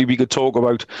possibly we could talk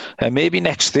about maybe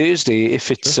next Thursday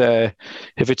if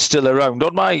it's still around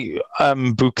on my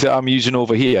book that I'm using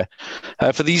over here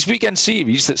for these weekend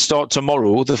series that start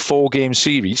tomorrow, the 4-game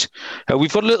series.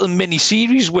 We've got a little mini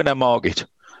series winner market.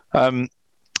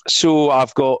 So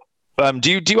I've got.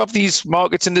 Do you have these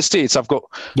markets in the States? I've got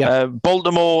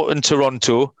Baltimore and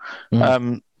Toronto.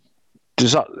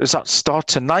 Does that start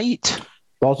tonight?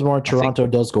 Baltimore and Toronto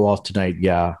does go off tonight,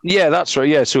 yeah. Yeah, that's right,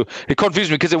 yeah. So it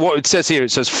confused me because what it says here, it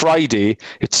says Friday,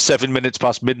 it's 7 minutes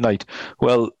past midnight.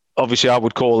 Well, obviously I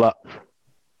would call that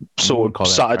sort of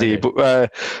Saturday,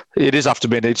 but it is after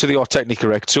midnight, so they are technically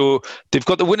correct. So they've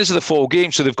got the winners of the 4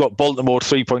 games, so they've got Baltimore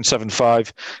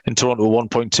 3.75 and Toronto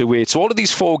 1.28. So all of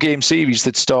these 4-game series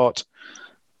that start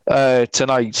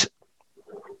tonight,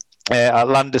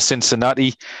 Atlanta,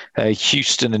 Cincinnati,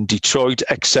 Houston and Detroit,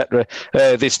 etc.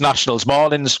 This Nationals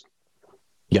Marlins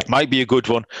might be a good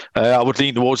one. I would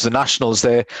lean towards the Nationals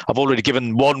there. I've already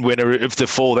given one winner of the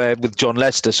 4 there with John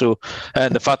Lester. So,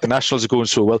 and the fact the Nationals are going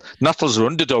so well, Nationals are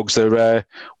underdogs. They're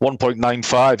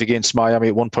 1.95 against Miami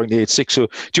at 1.86. So,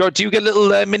 do you get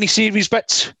little mini series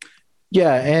bets?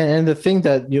 Yeah, and the thing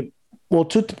that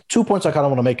two points I kind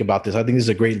of want to make about this. I think this is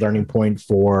a great learning point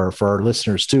for our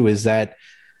listeners too. Is that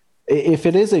if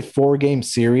it is a 4-game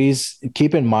series,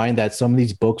 keep in mind that some of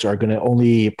these books are going to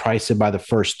only price it by the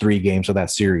first 3 games of that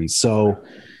series. So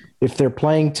if they're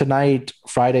playing tonight,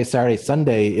 Friday, Saturday,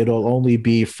 Sunday, it'll only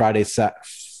be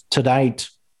tonight,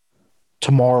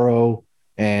 tomorrow,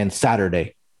 and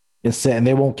Saturday. And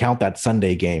they won't count that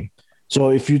Sunday game. So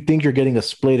if you think you're getting a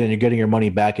split and you're getting your money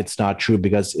back, it's not true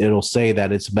because it'll say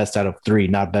that it's best out of 3,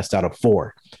 not best out of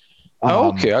 4.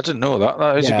 Okay, I didn't know that.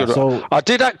 That is a good one. I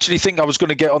did actually think I was going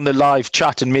to get on the live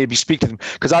chat and maybe speak to them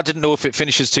because I didn't know if it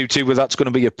finishes 2-2 whether that's going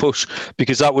to be a push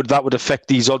because that would affect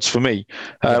these odds for me,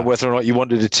 whether or not you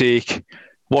wanted to take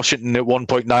Washington at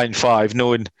 1.95,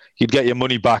 knowing you'd get your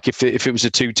money back if it was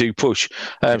a 2-2 push.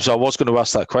 So I was going to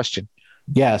ask that question.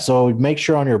 Yeah, so make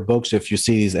sure on your books if you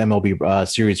see these MLB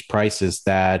series prices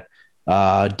that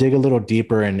dig a little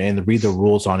deeper and read the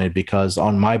rules on it because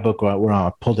on my book when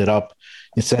I pulled it up,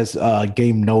 it says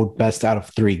game note best out of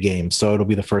 3 games. So it'll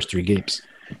be the first 3 games.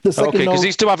 Okay, because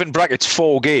these do have in brackets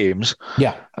 4 games.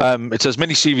 Yeah. It says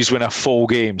mini series winner 4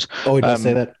 games. Oh, it does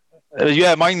say that?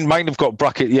 Yeah, mine have got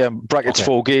brackets okay.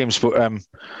 4 games. But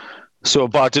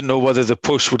but I didn't know whether the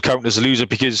push would count as a loser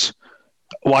because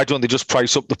why don't they just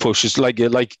price up the push? It's like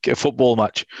a football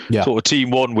match. Yeah. So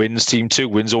team 1 wins, team 2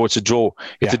 wins, or it's a draw.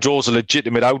 If the draw's a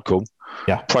legitimate outcome,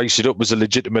 price it up as a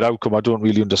legitimate outcome. I don't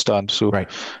really understand. So, right.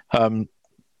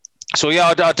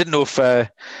 I didn't know if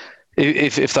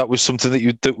that was something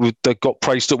that got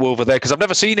priced up over there because I've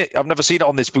never seen it. I've never seen it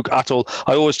on this book at all.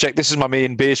 I always check. This is my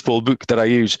main baseball book that I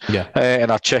use.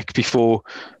 And I check before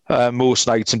most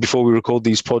nights and before we record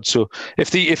these pods. So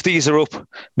if these are up,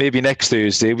 maybe next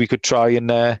Thursday we could try and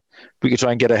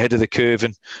get ahead of the curve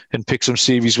and pick some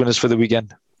series winners for the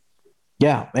weekend.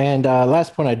 Yeah, and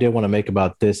last point I did want to make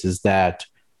about this is that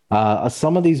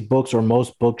some of these books or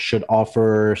most books should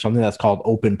offer something that's called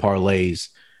open parlays,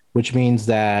 which means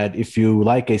that if you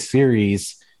like a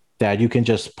series, that you can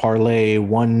just parlay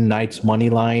one night's money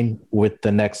line with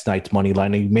the next night's money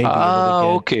line, and you may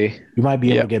you might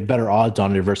be able to get better odds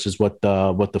on it versus what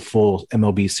the full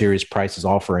MLB series price is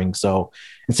offering. So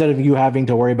instead of you having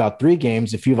to worry about 3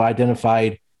 games, if you've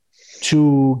identified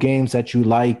 2 games that you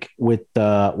like with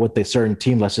a certain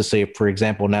team, let's just say, for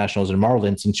example, Nationals and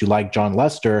Marlins, since you like John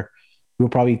Lester, you'll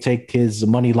probably take his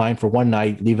money line for one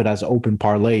night, leave it as an open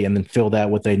parlay, and then fill that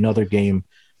with another game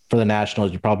for the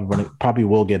Nationals. You probably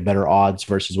will get better odds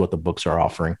versus what the books are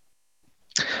offering.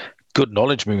 Good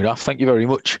knowledge, Munaf. Thank you very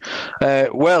much.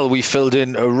 Well, we filled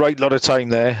in a right lot of time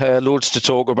there. Loads to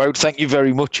talk about. Thank you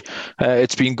very much.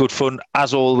 It's been good fun,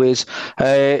 as always.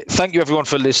 Thank you, everyone,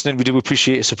 for listening. We do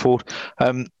appreciate your support.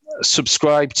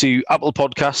 Subscribe to Apple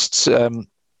Podcasts.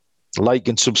 Like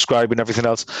and subscribe and everything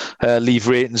else. Leave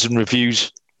ratings and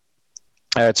reviews.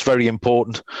 It's very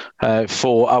important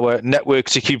for our network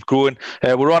to keep growing.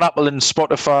 We're on Apple and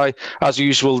Spotify. As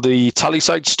usual, the tally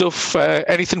side stuff.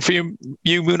 Anything for you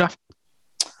Munaf?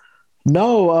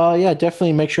 No, yeah,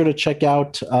 definitely make sure to check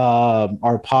out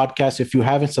our podcast. If you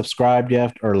haven't subscribed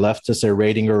yet or left us a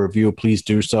rating or review, please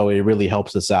do so. It really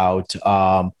helps us out.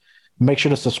 Make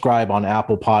sure to subscribe on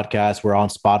Apple Podcasts. We're on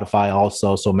Spotify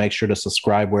also, so make sure to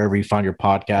subscribe wherever you find your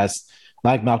podcasts.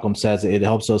 Like Malcolm says, it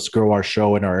helps us grow our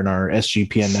show in our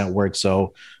SGPN network.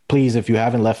 So please, if you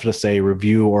haven't left us a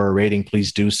review or a rating,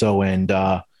 please do so. And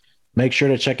make sure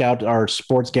to check out our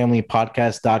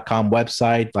sportsgamblingpodcast.com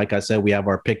website. Like I said, we have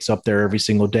our picks up there every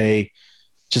single day.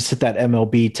 Just hit that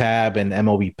MLB tab and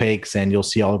MLB picks, and you'll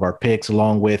see all of our picks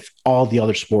along with all the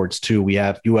other sports too. We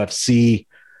have UFC.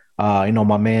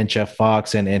 My man Jeff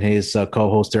Fox and his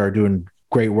co-host there are doing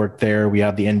great work there. We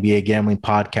have the NBA Gambling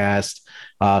Podcast.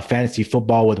 Fantasy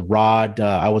Football with Rod.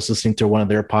 I was listening to one of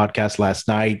their podcasts last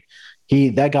night.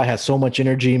 That guy has so much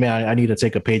energy, man. I need to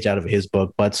take a page out of his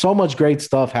book. But so much great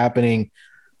stuff happening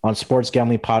on Sports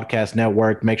Gambling Podcast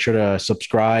Network. Make sure to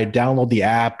subscribe, download the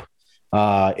app.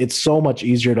 It's so much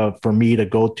easier for me to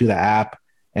go to the app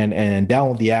and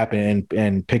download the app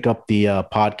and pick up the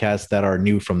podcasts that are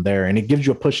new from there. And it gives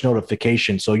you a push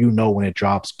notification so you know when it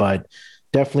drops. But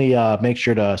definitely make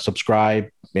sure to subscribe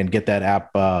and get that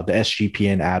app, the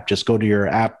SGPN app. Just go to your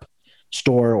app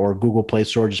store or Google Play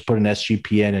Store, just put in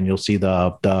SGPN and you'll see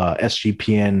the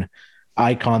SGPN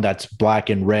icon that's black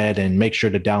and red, and make sure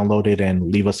to download it and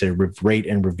leave us a rate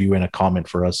and review and a comment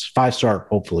for us. 5-star,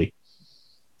 hopefully.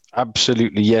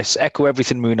 Absolutely, yes. Echo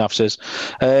everything Munaf says.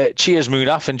 Cheers,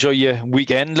 Munaf. Enjoy your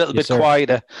weekend. A little bit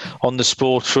quieter on the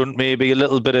sport front, maybe a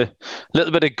little bit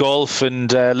of golf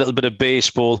and a little bit of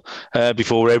baseball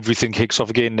before everything kicks off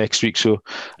again next week. So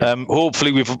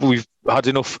hopefully we've had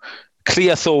enough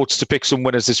clear thoughts to pick some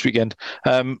winners this weekend.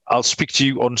 I'll speak to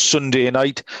you on Sunday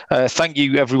night. Thank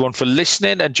you, everyone, for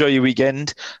listening. Enjoy your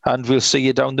weekend, and we'll see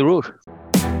you down the road.